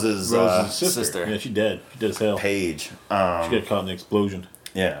 Rose's sister. Yeah, she dead. She dead as hell. Paige. She got caught in the explosion.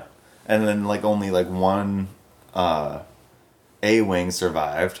 Yeah, and then only one A-wing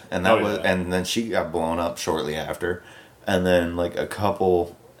survived, and and then she got blown up shortly after, and then a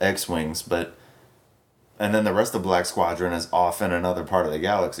couple X-wings, and then the rest of Black Squadron is off in another part of the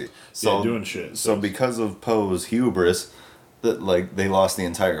galaxy. So doing shit. So because of Poe's hubris, that they lost the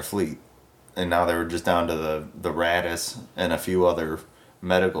entire fleet. And now they were just down to the Radis and a few other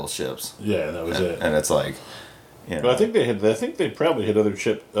medical ships. Yeah, that was it. And it's But I think they probably had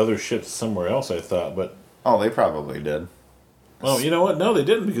other ships somewhere else. I thought, but they probably did. Well, you know what? No, they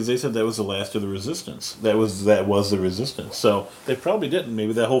didn't, because they said that was the last of the Resistance. That was the Resistance. So they probably didn't.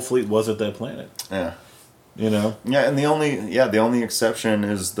 Maybe that whole fleet was at that planet. Yeah. Yeah, and the only exception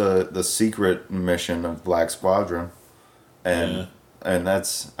is the secret mission of Black Squadron, and. Yeah. And I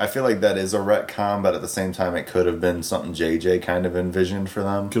feel like that is a retcon, but at the same time, it could have been something JJ kind of envisioned for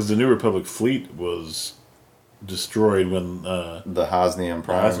them. Because the New Republic fleet was destroyed when the Hosnian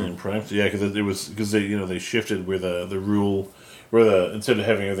Prime. Yeah, because they shifted where the rule, instead of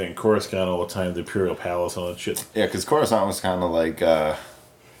having everything in Coruscant all the time, the Imperial Palace and all that shit. Yeah, because Coruscant was kind of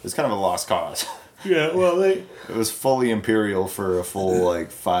it's kind of a lost cause. Yeah, well, it was fully Imperial for a full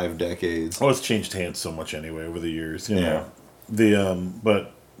 5 decades. Well, it's changed hands so much anyway over the years. You know?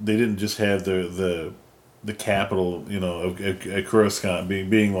 But they didn't just have the capital, of Coruscant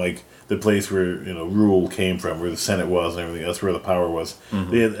being the place where rule came from, where the Senate was and everything. That's where the power was.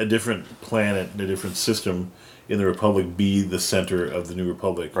 Mm-hmm. They had a different planet, a different system in the Republic be the center of the New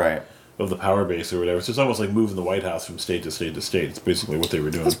Republic, right? Of the power base or whatever. So it's almost like moving the White House from state to state to state. It's basically what they were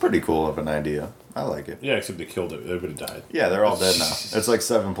doing. That's pretty cool of an idea. I like it. Yeah, except they killed it. Everybody died. Yeah, they're all dead now. It's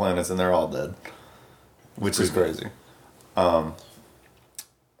 7 planets and they're all dead, which is crazy. But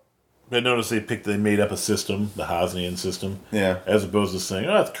notice they made up a system, the Hosnian system. Yeah. As opposed to saying,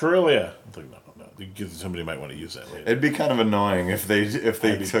 it's Corellia. It's like, no. Somebody might want to use that later. It'd be kind of annoying if they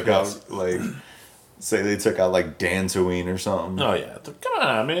took out, say they took out, Dantooine or something. Oh, yeah. Come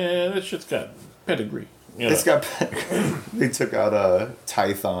on, man. That shit's got pedigree. It's got pedigree. They took out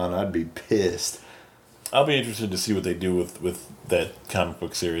Tython. I'd be pissed. I'll be interested to see what they do with that comic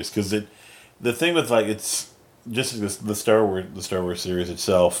book series. Because the thing with, it's... Just as the Star Wars series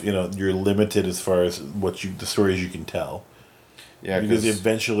itself, you're limited as far as the stories you can tell. Yeah, because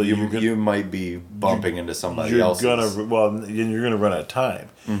eventually you might be bumping into somebody else. You're gonna run out of time.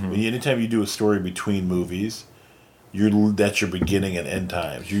 Mm-hmm. Anytime you do a story between movies, that's your beginning and end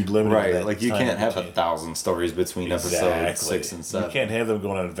times. You're limited, right? Like you can't have 1,000 stories between episodes 6 and 7. You can't have them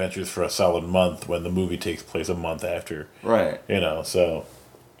going on adventures for a solid month when the movie takes place a month after. Right. So.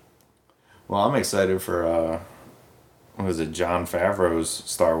 Well, I'm excited for Jon Favreau's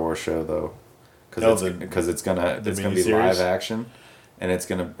Star Wars show though, because it's gonna be live action, and it's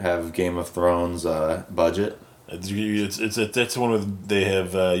gonna have Game of Thrones budget. That's one where they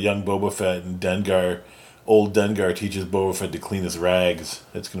have young Boba Fett and Dengar. Old Dengar teaches Boba Fett to clean his rags.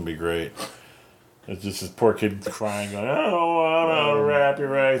 It's gonna be great. It's just this poor kid crying, going, "I don't want to wrap your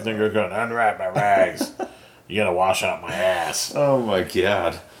rags." Dengar going, "Unwrap my rags. You gotta wash out my ass." Oh my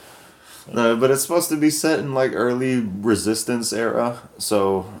god. No, but it's supposed to be set in early Resistance era,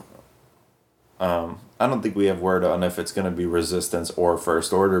 so I don't think we have word on if it's going to be Resistance or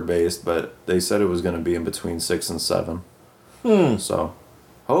First Order based, but they said it was going to be in between 6 and 7. So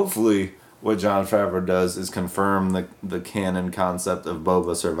hopefully what Jon Favreau does is confirm the canon concept of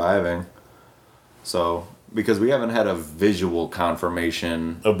Boba surviving. So, because we haven't had a visual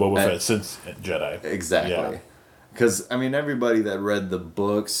confirmation of Boba Fett since Jedi. Exactly. Yeah. Because, everybody that read the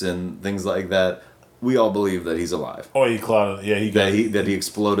books and things like that, we all believe that he's alive. Oh, he clawed it. Yeah, that he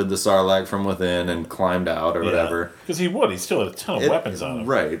exploded the Sarlacc from within and climbed out or whatever. Because he still had a ton of weapons on him.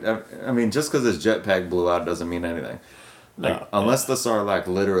 Right. Just because his jetpack blew out doesn't mean anything. Unless the Sarlacc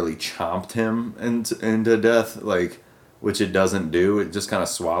literally chomped him into death, which it doesn't do, it just kind of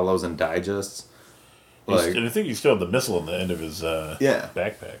swallows and digests. And I think he still had the missile on the end of his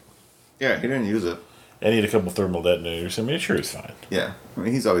backpack. Yeah, he didn't use it. And he had a couple thermal detonators. Sure he's fine. Yeah.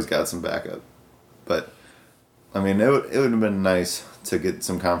 He's always got some backup. But, it would have been nice to get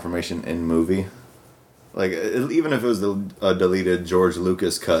some confirmation in movie. Even if it was a deleted George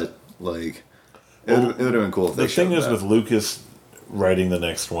Lucas cut, it would have been cool if they showed that. The thing is with Lucas writing the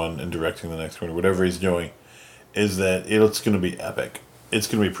next one and directing the next one, or whatever he's doing, is that it's going to be epic. It's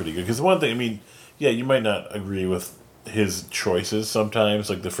going to be pretty good. Because one thing, you might not agree with his choices sometimes,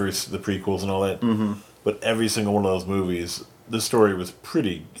 the prequels and all that. Mm-hmm. But every single one of those movies, the story was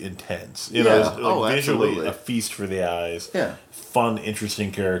pretty intense. Visually absolutely. A feast for the eyes. Yeah. Fun,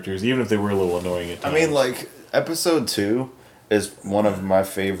 interesting characters, even if they were a little annoying at times. Episode 2 is one of my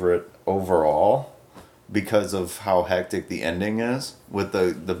favorite overall because of how hectic the ending is with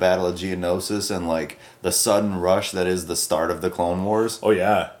the Battle of Geonosis and like the sudden rush that is the start of the Clone Wars. Oh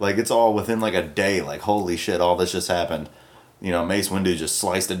yeah, like it's all within like a day. Like holy shit, all this just happened. You know, Mace Windu just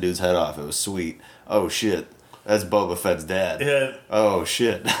sliced a dude's head off. It was sweet. Oh shit, that's Boba Fett's dad. Yeah. Oh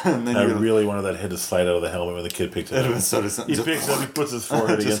shit. And then I really wanted that head to slide out of the helmet when the kid picks it up. He picks it up. He puts his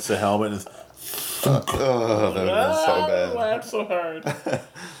forehead against the helmet. And that would have been so bad. I laughed so hard.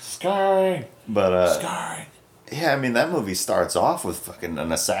 Scarring. But scarring. Yeah, I mean that movie starts off with fucking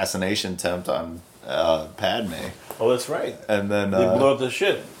an assassination attempt on Padme. Oh, that's right. And then they blow up the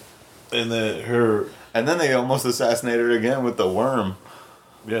shit. And and then they almost assassinated her again with the worm.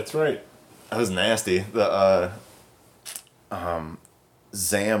 Yeah, that's right. That was nasty. The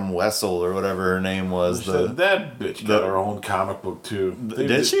Zam Wessel or whatever her name was. That bitch got her own comic book too.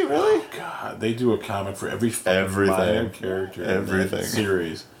 Did she really? Oh, God, they do a comic for everything character, everything in that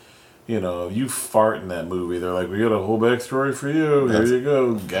series. You know, you fart in that movie, they're like, we got a whole backstory for you. Here you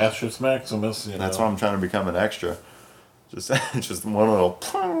go, Gaseous Maximus. That's why I'm trying to become an extra. Just one little.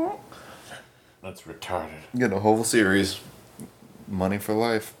 That's retarded. Get a whole series. Money for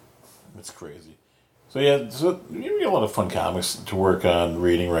life. It's crazy. So yeah, you get a lot of fun comics to work on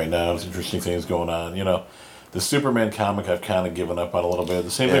reading right now. There's interesting things going on. You know, the Superman comic I've kind of given up on a little bit.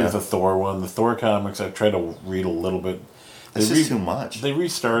 The same thing with the Thor one. The Thor comics I've tried to read a little bit. It's just too much. They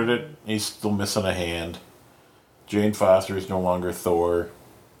restarted it. He's still missing a hand. Jane Foster is no longer Thor,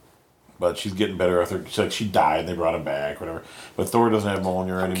 but she's getting better. She died and they brought him back, whatever. But Thor doesn't have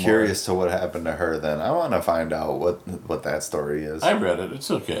Mjolnir anymore. I'm curious to what happened to her then. I want to find out what that story is. I read it. It's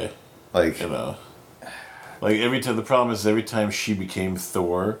okay. Like, you know, like the problem is every time she became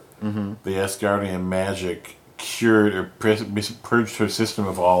Thor, the Asgardian magic cured or purged her system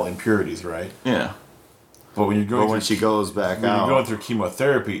of all impurities, right? Yeah. But when she goes back out, when you're going through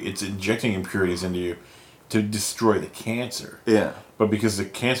chemotherapy, it's injecting impurities into you to destroy the cancer. Yeah. But because the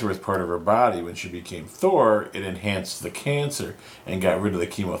cancer was part of her body, when she became Thor, it enhanced the cancer and got rid of the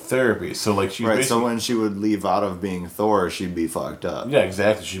chemotherapy. So like she so when she would leave out of being Thor, she'd be fucked up. Yeah,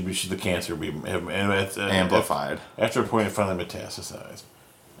 exactly. The cancer would be amplified. After a point, it finally metastasized,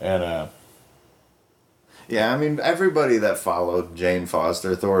 and. Yeah, I mean, everybody that followed Jane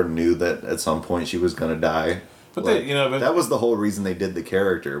Foster, Thor, knew that at some point she was going to die. But that was the whole reason they did the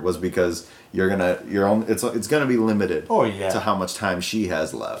character, was because it's gonna be limited. Oh, yeah. To how much time she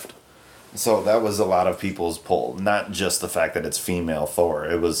has left. So that was a lot of people's pull, not just the fact that it's female Thor.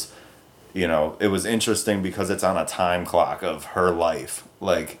 It was, it was interesting because it's on a time clock of her life.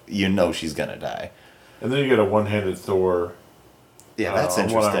 Like, she's gonna die. And then you get a one-handed Thor. Yeah, that's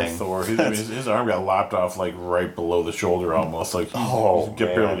interesting. Thor. His arm got lopped off like right below the shoulder, almost like barely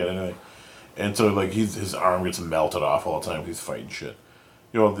get anything. And so like his arm gets melted off all the time because he's fighting shit.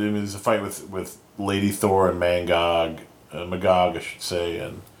 There's a fight with Lady Thor and Magog, I should say,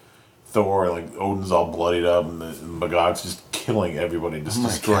 and Thor. Like Odin's all bloodied up, and Magog's just killing everybody, just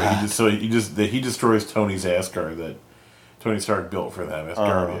destroying. He destroys Tony's Asgard that Tony Stark built for them,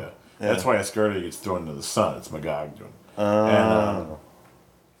 Asgardia. Yeah. That's why Asgardia gets thrown into the sun. It's Magog doing. And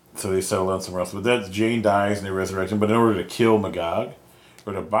so they settle down somewhere else. But Jane dies and they resurrect him. But in order to kill Magog,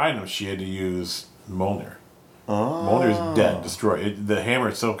 or to bind him, she had to use Mjolnir. Mjolnir's dead, destroyed. The hammer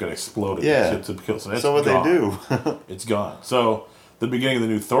itself got exploded. Yeah. To kill. So what they do? It's gone. So the beginning of the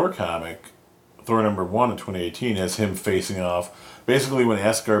new Thor comic, Thor #1 in 2018, has him facing off. Basically, when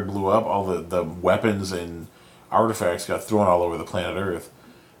Asgard blew up, all the weapons and artifacts got thrown all over the planet Earth.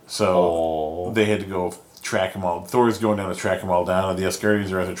 So they had to go track them all. Thor's going down to track them all down, and the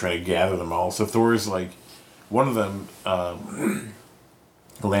Asgardians are out there trying to gather them all. So Thor's like, one of them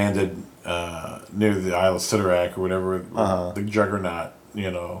landed near the Isle of Sidorak or whatever, the Juggernaut,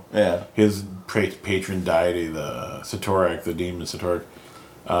 Yeah. His patron deity, the Satorak, the demon Satorak,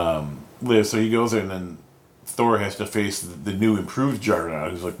 lives. So he goes there, and then Thor has to face the new improved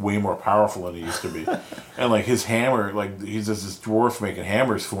Juggernaut, who's like way more powerful than he used to be. And like his hammer, like he's just this dwarf making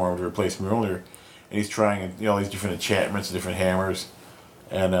hammers for him to replace Mjolnir. And he's trying, all these different enchantments, different hammers.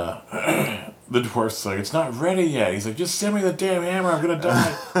 And the dwarf's like, it's not ready yet. He's like, just send me the damn hammer, I'm going to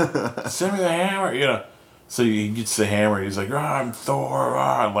die. Send me the hammer, So he gets the hammer, and he's like, I'm Thor,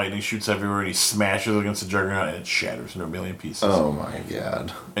 and lightning shoots everywhere, and he smashes against the Juggernaut, and it shatters into a million pieces. Oh my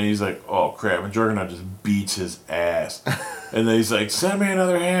god. And he's like, oh crap, and Juggernaut just beats his ass. And then he's like, send me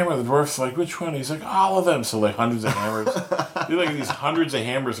another hammer. The dwarf's like, which one? He's like, all of them. So like hundreds of hammers. These hundreds of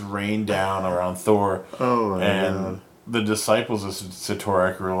hammers rain down around Thor. Oh my god. The disciples of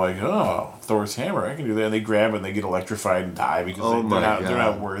Satorak were like, oh, Thor's hammer, I can do that. And they grab it and they get electrified and die because they're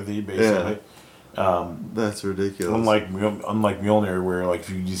not worthy, basically. That's ridiculous. Unlike Mjolnir, where like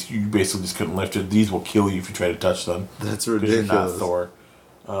if you basically just couldn't lift it. These will kill you if you try to touch them. That's ridiculous. You're not Thor.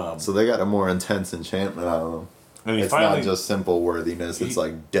 So they got a more intense enchantment out of them. And it's not just simple worthiness; it's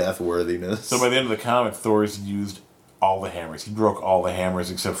like death worthiness. So by the end of the comic, Thor's used all the hammers. He broke all the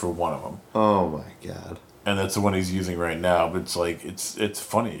hammers except for one of them. Oh my god! And that's the one he's using right now. But it's like it's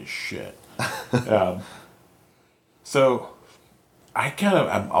funny as shit. So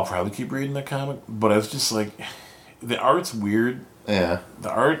I'll probably keep reading the comic, but I was just like, the art's weird. Yeah. The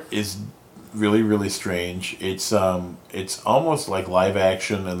art is really, really strange. It's almost like live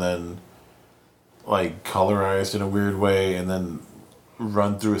action and then like colorized in a weird way and then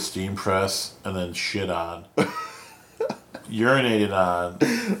run through a steam press and then shit on. Urinated on.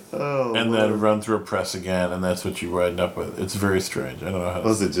 Oh, and then run through a press again, and that's what you end up with. It's very strange. I don't know how.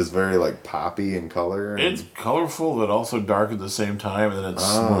 Was it just very like poppy in color? It's colorful, but also dark at the same time, and then it's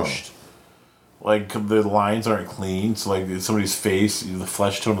smooshed. Like the lines aren't clean, so like somebody's face, the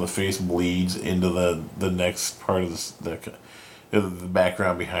flesh tone of the face bleeds into the next part of the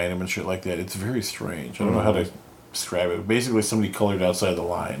background behind him and shit like that. It's very strange. I don't know how to describe it. Basically, somebody colored outside the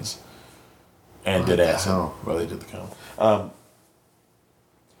lines and did acid while they did the comic.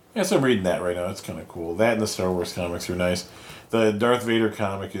 Yeah, so I'm reading that right now. It's kind of cool. That and the Star Wars comics are nice. The Darth Vader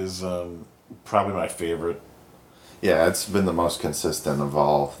comic is probably my favorite. Yeah, it's been the most consistent of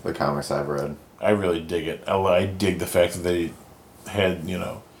all the comics I've read. I really dig it. I dig the fact that they had,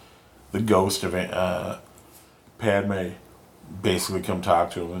 the ghost of Padme basically come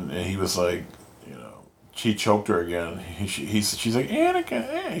talk to him, and he was like, she choked her again. She's like,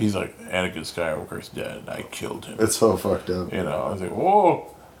 Anakin. He's like, Anakin Skywalker's dead. I killed him. It's so fucked up. I was like,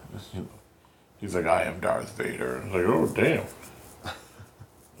 whoa. He's like, I am Darth Vader. I was like, oh damn.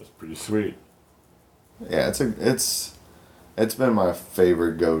 That's pretty sweet. Yeah, it's been my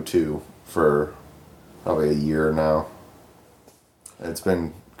favorite go-to for probably a year now. It's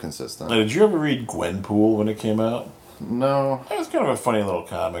been consistent. Now, did you ever read Gwenpool when it came out? No. It was kind of a funny little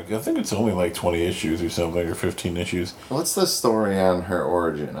comic. I think it's only like 20 issues or something, or 15 issues. What's the story on her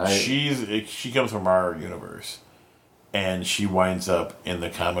origin? She comes from our universe, and she winds up in the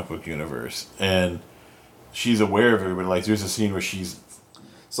comic book universe, and she's aware of everybody. Like, there's a scene where she's...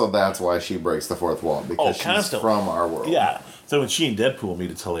 So that's why she breaks the fourth wall, because she's from our world. Yeah. So when she and Deadpool meet,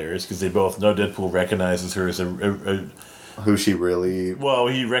 it's hilarious, because they both know Deadpool recognizes her as a who she really... Well,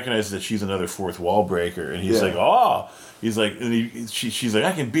 he recognizes that she's another fourth wall breaker, and he's like, oh! He's like, and she's like,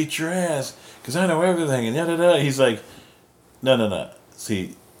 I can beat your ass, because I know everything, and da-da-da. He's like, no.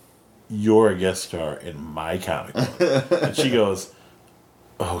 See, you're a guest star in my comic book. And she goes,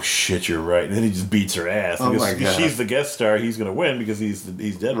 oh, shit, you're right. And then he just beats her ass. Oh, my God. She's the guest star, he's going to win, because he's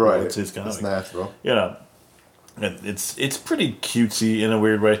Deadpool. Right. It's his comic. It's natural. And it's pretty cutesy in a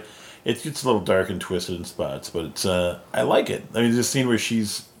weird way. It's a little dark and twisted in spots, but it's I like it. I mean, there's a scene where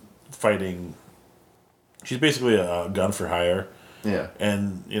she's fighting. She's basically a gun for hire. Yeah.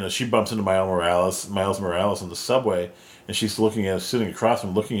 And she bumps into Miles Morales on the subway, and she's looking at him, sitting across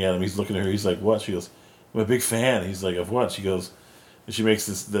from him, looking at him. He's looking at her. He's like, "What?" She goes, "I'm a big fan." He's like, "Of what?" She goes, and she makes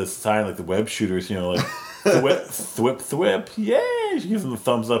this sign like the web shooters, like thwip, yay! She gives him the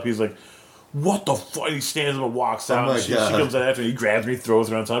thumbs up. He's like, what the fuck? He stands up and walks out. Oh, she comes out after him. He grabs me, throws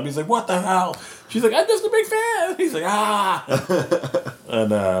her on top. He's like, what the hell? She's like, I'm just a big fan. He's like, ah.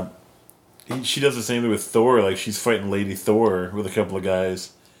 And she does the same thing with Thor. Like, she's fighting Lady Thor with a couple of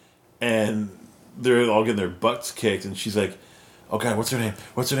guys. And they're all getting their butts kicked. And she's like, oh, God, what's her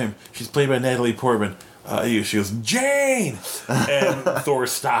name? She's played by Natalie Portman. She goes, Jane! And Thor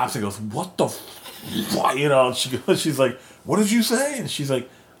stops and goes, what the fuck? And she's like, what did you say? And she's like,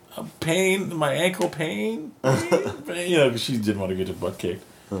 pain, my ankle pain, because she didn't want to get her butt kicked.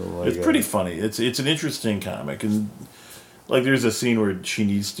 It's pretty funny. It's an interesting comic, and like there's a scene where she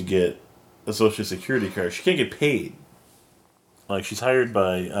needs to get a Social Security card. She can't get paid. Like she's hired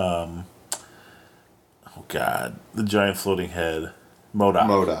by, the giant floating head,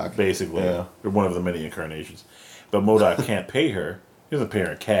 MODOK, basically, or one of the many incarnations. But MODOK can't pay her. He doesn't pay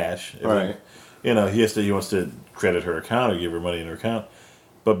her in cash. Right. He wants to credit her account or give her money in her account.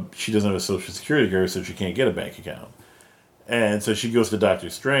 But she doesn't have a Social Security card, so she can't get a bank account. And so she goes to Doctor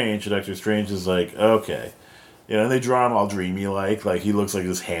Strange, and Doctor Strange is like, okay. And they draw him all dreamy like he looks like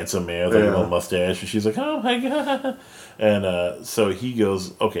this handsome man with a little mustache. And she's like, oh my God. And so he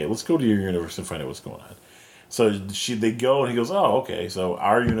goes, okay, let's go to your universe and find out what's going on. So they go, and he goes, oh, okay, so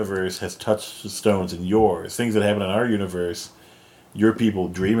our universe has touchstones in yours. Things that happen in our universe, your people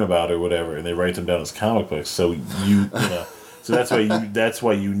dream about or whatever, and they write them down as comic books. So So that's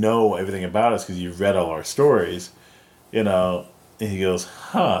why you know everything about us, because you've read all our stories, And he goes,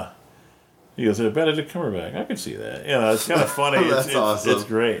 huh. He goes, Benedict Cumberbatch. I can see that. You know, it's kind of funny. That's awesome. It's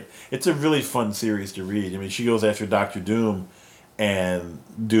great. It's a really fun series to read. I mean, she goes after Doctor Doom, and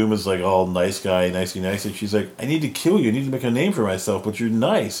Doom is like all nice guy, nicey. And she's like, I need to kill you. I need to make a name for myself, but you're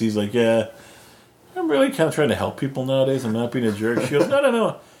nice. He's like, yeah, I'm really kind of trying to help people nowadays. I'm not being a jerk. She goes,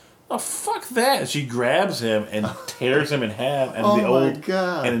 no. Oh, fuck that. She grabs him and tears him in half. And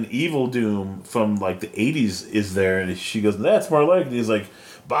God. And an evil Doom from like the 80s is there. And she goes, that's more like it. And he's like,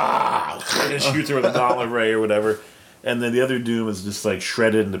 bah! And shoots her with a gauntlet ray or whatever. And then the other Doom is just like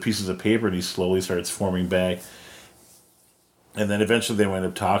shredded into pieces of paper and he slowly starts forming back. And then eventually they wind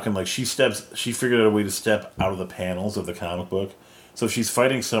up talking. Like she figured out a way to step out of the panels of the comic book. So if she's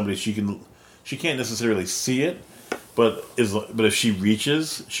fighting somebody, she can't necessarily see it. But if she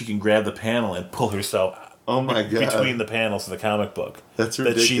reaches, she can grab the panel and pull herself between the panels of the comic book. That's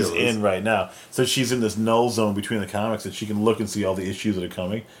ridiculous. That she's in right now. So she's in this null zone between the comics that she can look and see all the issues that are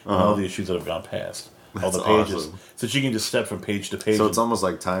coming and all the issues that have gone past. All the pages. Awesome. So she can just step from page to page. So it's almost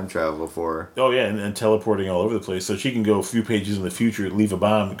like time travel for her. Oh, yeah, and teleporting all over the place. So she can go a few pages in the future, leave a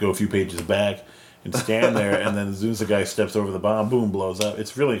bomb, go a few pages back, and stand there, and then as soon as the guy steps over the bomb, boom, blows up.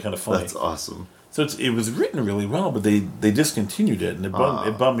 It's really kind of funny. That's awesome. So it was written really well, but they discontinued it, and it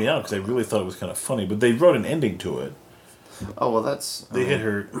bummed me out because I really thought it was kind of funny. But they wrote an ending to it. Oh well, that's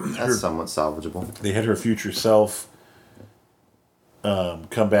somewhat salvageable. They had her future self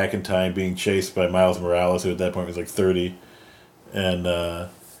come back in time, being chased by Miles Morales, who at that point was like 30, and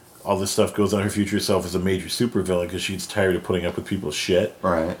all this stuff goes on. Her future self as a major supervillain because she's tired of putting up with people's shit.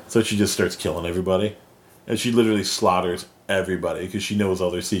 Right. So she just starts killing everybody, and she literally slaughters everybody because she knows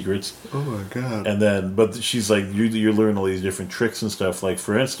all their secrets. Oh my god! And then, but she's like, you learn all these different tricks and stuff. Like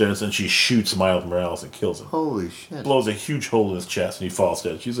for instance, and she shoots Miles Morales and kills him. Holy shit! Blows a huge hole in his chest and he falls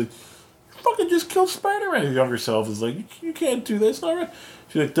dead. She's like, fucking just kill Spider-Man. Her younger self is like, you can't do this. It's not right.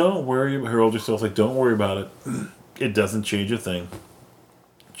 She's like, don't worry. Her older self's like, don't worry about it. It doesn't change a thing.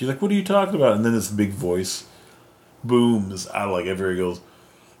 She's like, what are you talking about? And then this big voice booms out of like everywhere. He goes,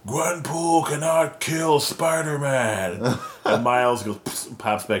 Gwenpool cannot kill Spider-Man. And Miles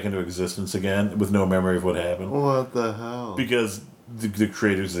pops back into existence again with no memory of what happened. What the hell? Because the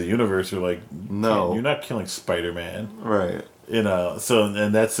creators of the universe are like, no, you're not killing Spider-Man. Right. You know, so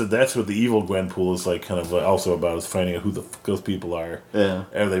and that's what the evil Gwenpool is like, kind of also about, is finding out who the fuck those people are. Yeah,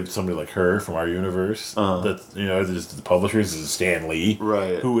 are they somebody like her from our universe? That's, you know, is it just the publishers? Is it Stan Lee?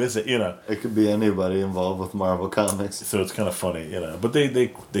 Right. Who is it? You know, it could be anybody involved with Marvel Comics. So it's kind of funny, you know. But they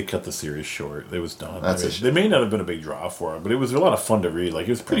cut the series short. It was done. That's they may not have been a big draw for it, but it was a lot of fun to read. Like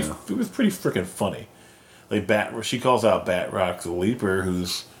it was pretty freaking funny. Like she calls out Batroc the Leaper,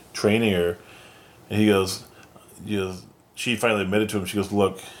 who's training her, and he goes. She finally admitted to him. She goes,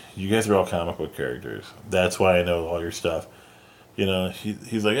 look, you guys are all comic book characters. That's why I know all your stuff. You know,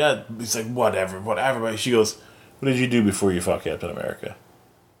 he's like, whatever. But she goes, what did you do before you fought Captain America?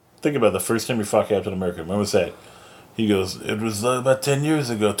 Think about it, the first time you fought Captain America. When was that? He goes, it was about 10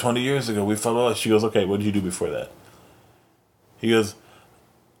 years ago, 20 years ago. We fought all. She goes, okay, what did you do before that? He goes,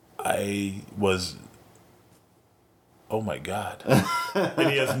 I was... Oh my God. And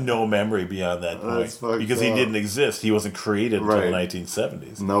he has no memory beyond that point. Because he didn't exist. He wasn't created until the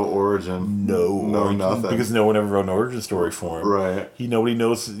 1970s. No origin. No nothing. Because no one ever wrote an origin story for him. Right. Nobody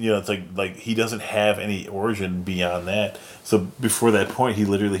knows, you know, it's like he doesn't have any origin beyond that. So before that point, he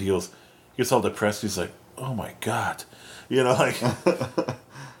gets all depressed. He's like, oh my God. You know, like,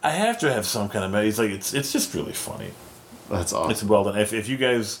 I have to have some kind of, he's like, it's just really funny. That's awesome. It's well done. If you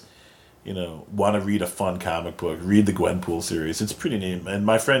guys... you know, want to read a fun comic book, read the Gwenpool series. It's pretty neat. And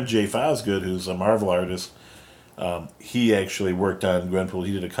my friend Jay Fosgood, who's a Marvel artist, he actually worked on Gwenpool.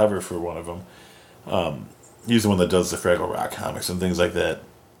 He did a cover for one of them. He's the one that does the Fraggle Rock comics and things like that.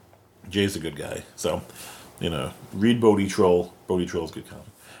 Jay's a good guy. So, you know, read Bodie Troll. Bodie Troll's a good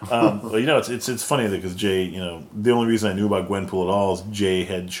comic. Well, you know, it's funny because Jay, you know, the only reason I knew about Gwenpool at all is Jay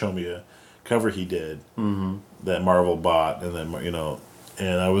had shown me a cover he did that Marvel bought, and then, you know...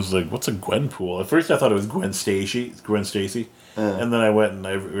 And I was like, what's a Gwenpool? At first I thought it was Gwen Stacy. And then I went and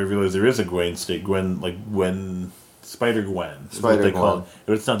I realized there is a Spider-Gwen. Spider-Gwen.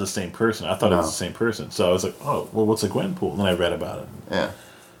 But it's not the same person. I thought it was the same person. So I was like, oh, well, what's a Gwenpool? And then I read about it. Yeah.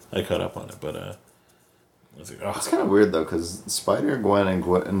 I caught up on it, but I was like, oh. It's kind of weird, though, because Spider-Gwen and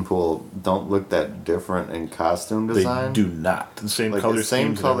Gwenpool don't look that different in costume design. They do not. The same color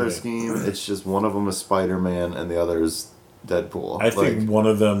scheme. It's just one of them is Spider-Man and the other is Deadpool. I think one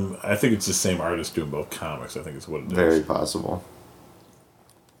of them... I think it's the same artist doing both comics. I think it's what it is. Very possible.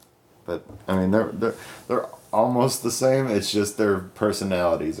 But I mean, they're almost the same. It's just their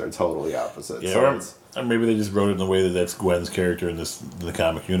personalities are totally opposite. Yeah, So or maybe they just wrote it in the way that that's Gwen's character in the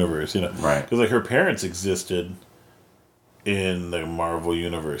comic universe, you know? Right. Because like her parents existed in the Marvel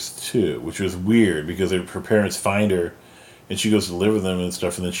universe too, which was weird because her parents find her, and she goes to live with them and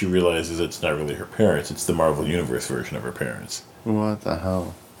stuff, and then she realizes it's not really her parents; it's the Marvel universe version of her parents. what the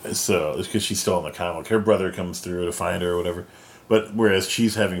hell? So it's because she's still in the comic. Her brother comes through to find her or whatever. But whereas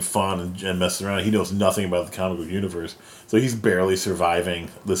she's having fun and messing around, he knows nothing about the comic book universe. So he's barely surviving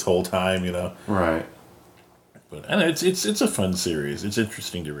this whole time, you know. Right. But and it's a fun series. It's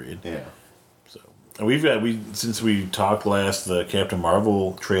interesting to read. Yeah. So and since we talked last, the Captain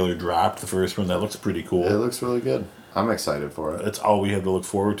Marvel trailer dropped. The first one that looks pretty cool. It looks really good. I'm excited for it. That's all we have to look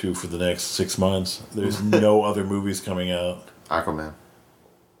forward to for the next 6 months. There's no other movies coming out. Aquaman.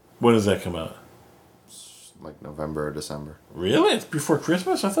 When does that come out? Like November or December. Really? It's before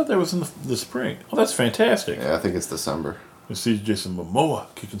Christmas? I thought that was in the spring. Oh, that's fantastic. Yeah, I think it's December. You see Jason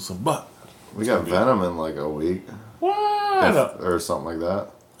Momoa kicking some butt. We got Venom in like a week. What? Or something like that.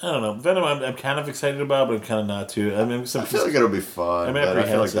 I don't know. Venom, I'm kind of excited about, but I'm kind of not too. I mean, I feel like it'll be fun, but I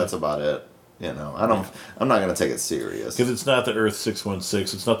feel like that's about it. You know, I'm not gonna take it serious because it's not the Earth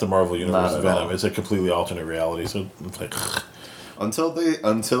 616. It's not the Marvel Universe Venom. All. It's a completely alternate reality. So it's like until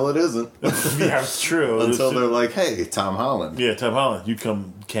it isn't. Yeah, it's true. Until they're like, hey, Tom Holland. Yeah, Tom Holland, you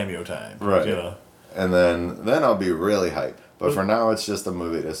come cameo time, right? You know, and then I'll be really hyped. But for now, it's just a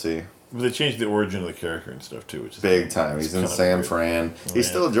movie to see. But they changed the origin of the character and stuff too, which is big time. He's in San Fran. He's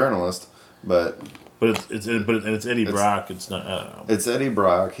still a journalist, but it's Eddie Brock. It's not. I don't know. It's Eddie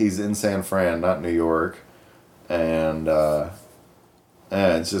Brock. He's in San Fran, not New York, and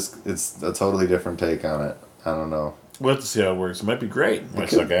it's a totally different take on it. I don't know. We'll have to see how it works. It might be great. It might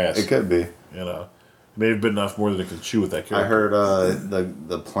suck ass. It could be. You know, it may have been enough more than it could chew with that character. I heard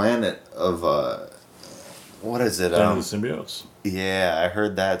the planet of what is it? The symbiotes. Yeah, I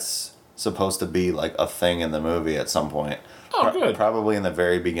heard that's supposed to be like a thing in the movie at some point. Oh, good. Probably in the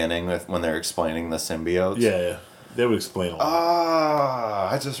very beginning when they're explaining the symbiotes. Yeah. They would explain a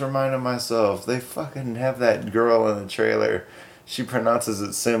lot. I just reminded myself. They fucking have that girl in the trailer. She pronounces it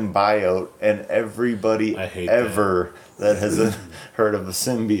symbiote, and everybody that has heard of a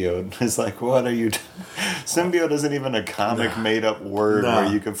symbiote is like, what are you symbiote isn't even a comic made-up word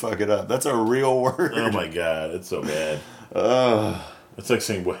where you can fuck it up. That's a real word. Oh my god, it's so bad. It's like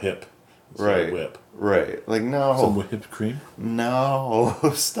saying whip. Right. Like whip. Right. Like, no. Some whipped cream? No.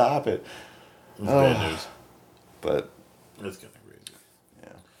 Stop it. It's bad news. But it's kind of crazy.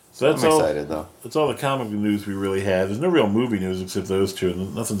 Yeah. So that's I'm excited, though. That's all the comic news we really have. There's no real movie news except those two.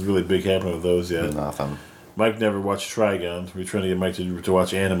 Nothing's really big happening with those yet. Nothing. Mike never watched Trigun. We're trying to get Mike to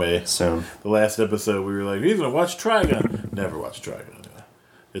watch anime. Soon. The last episode, we were like, he's going to watch Trigun. Never watched Trigun.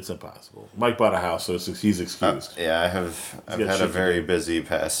 It's impossible. Mike bought a house, so he's excused. Yeah, I've had a very busy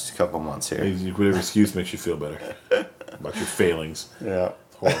past couple months here. Whatever excuse makes you feel better about your failings. Yeah.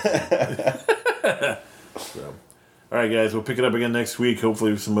 So, all right, guys, we'll pick it up again next week.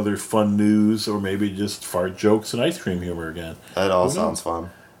 Hopefully with some other fun news or maybe just fart jokes and ice cream humor again. That all sounds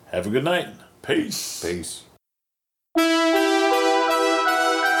fun. Have a good night. Peace. Peace.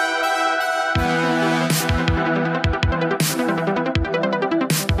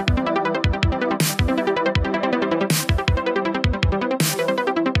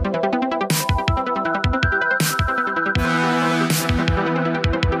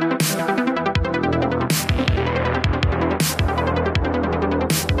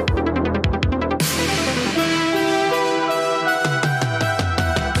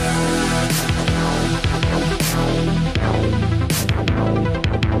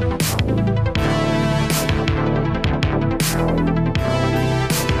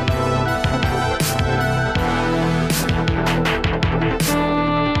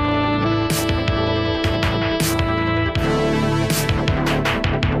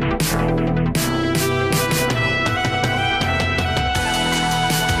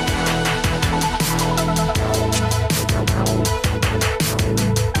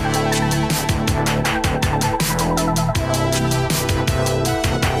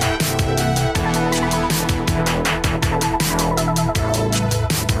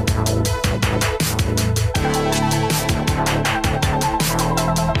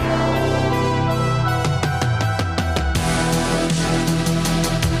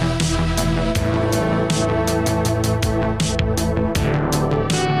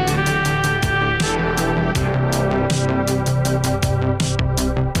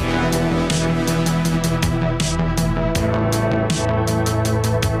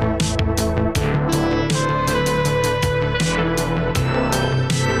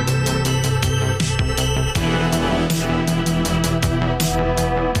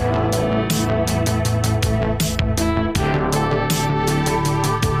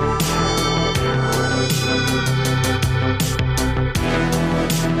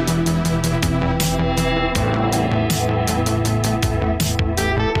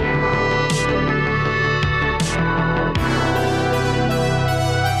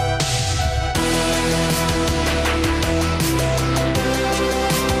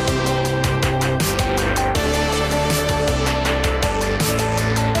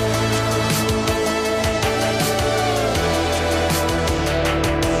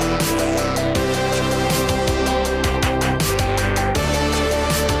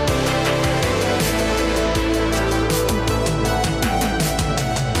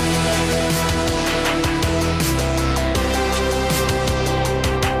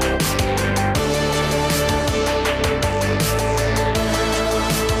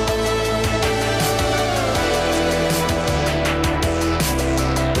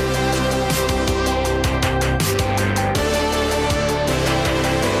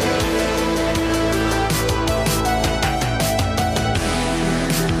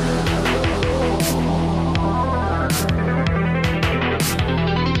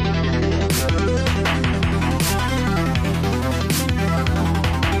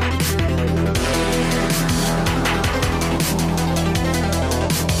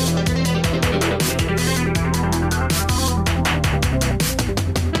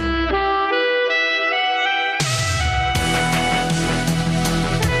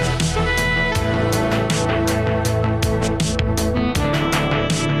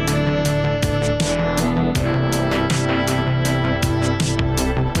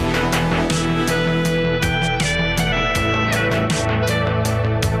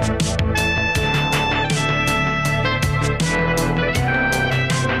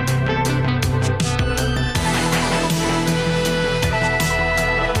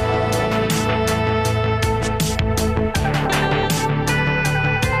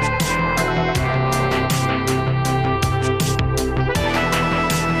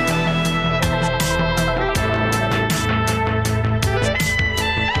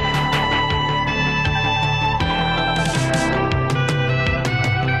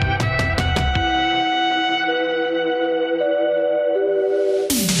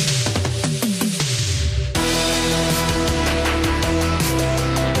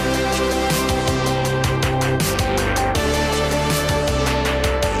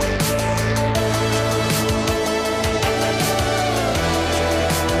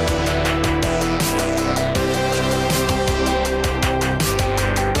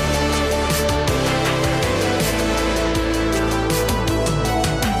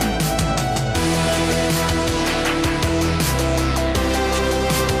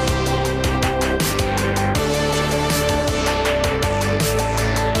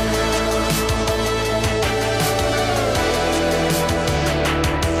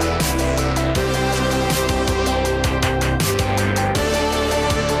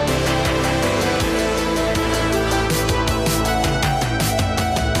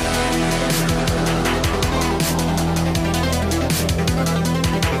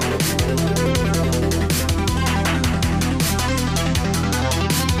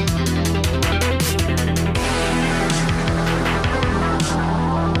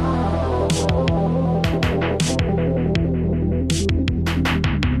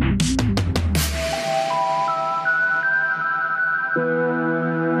 you.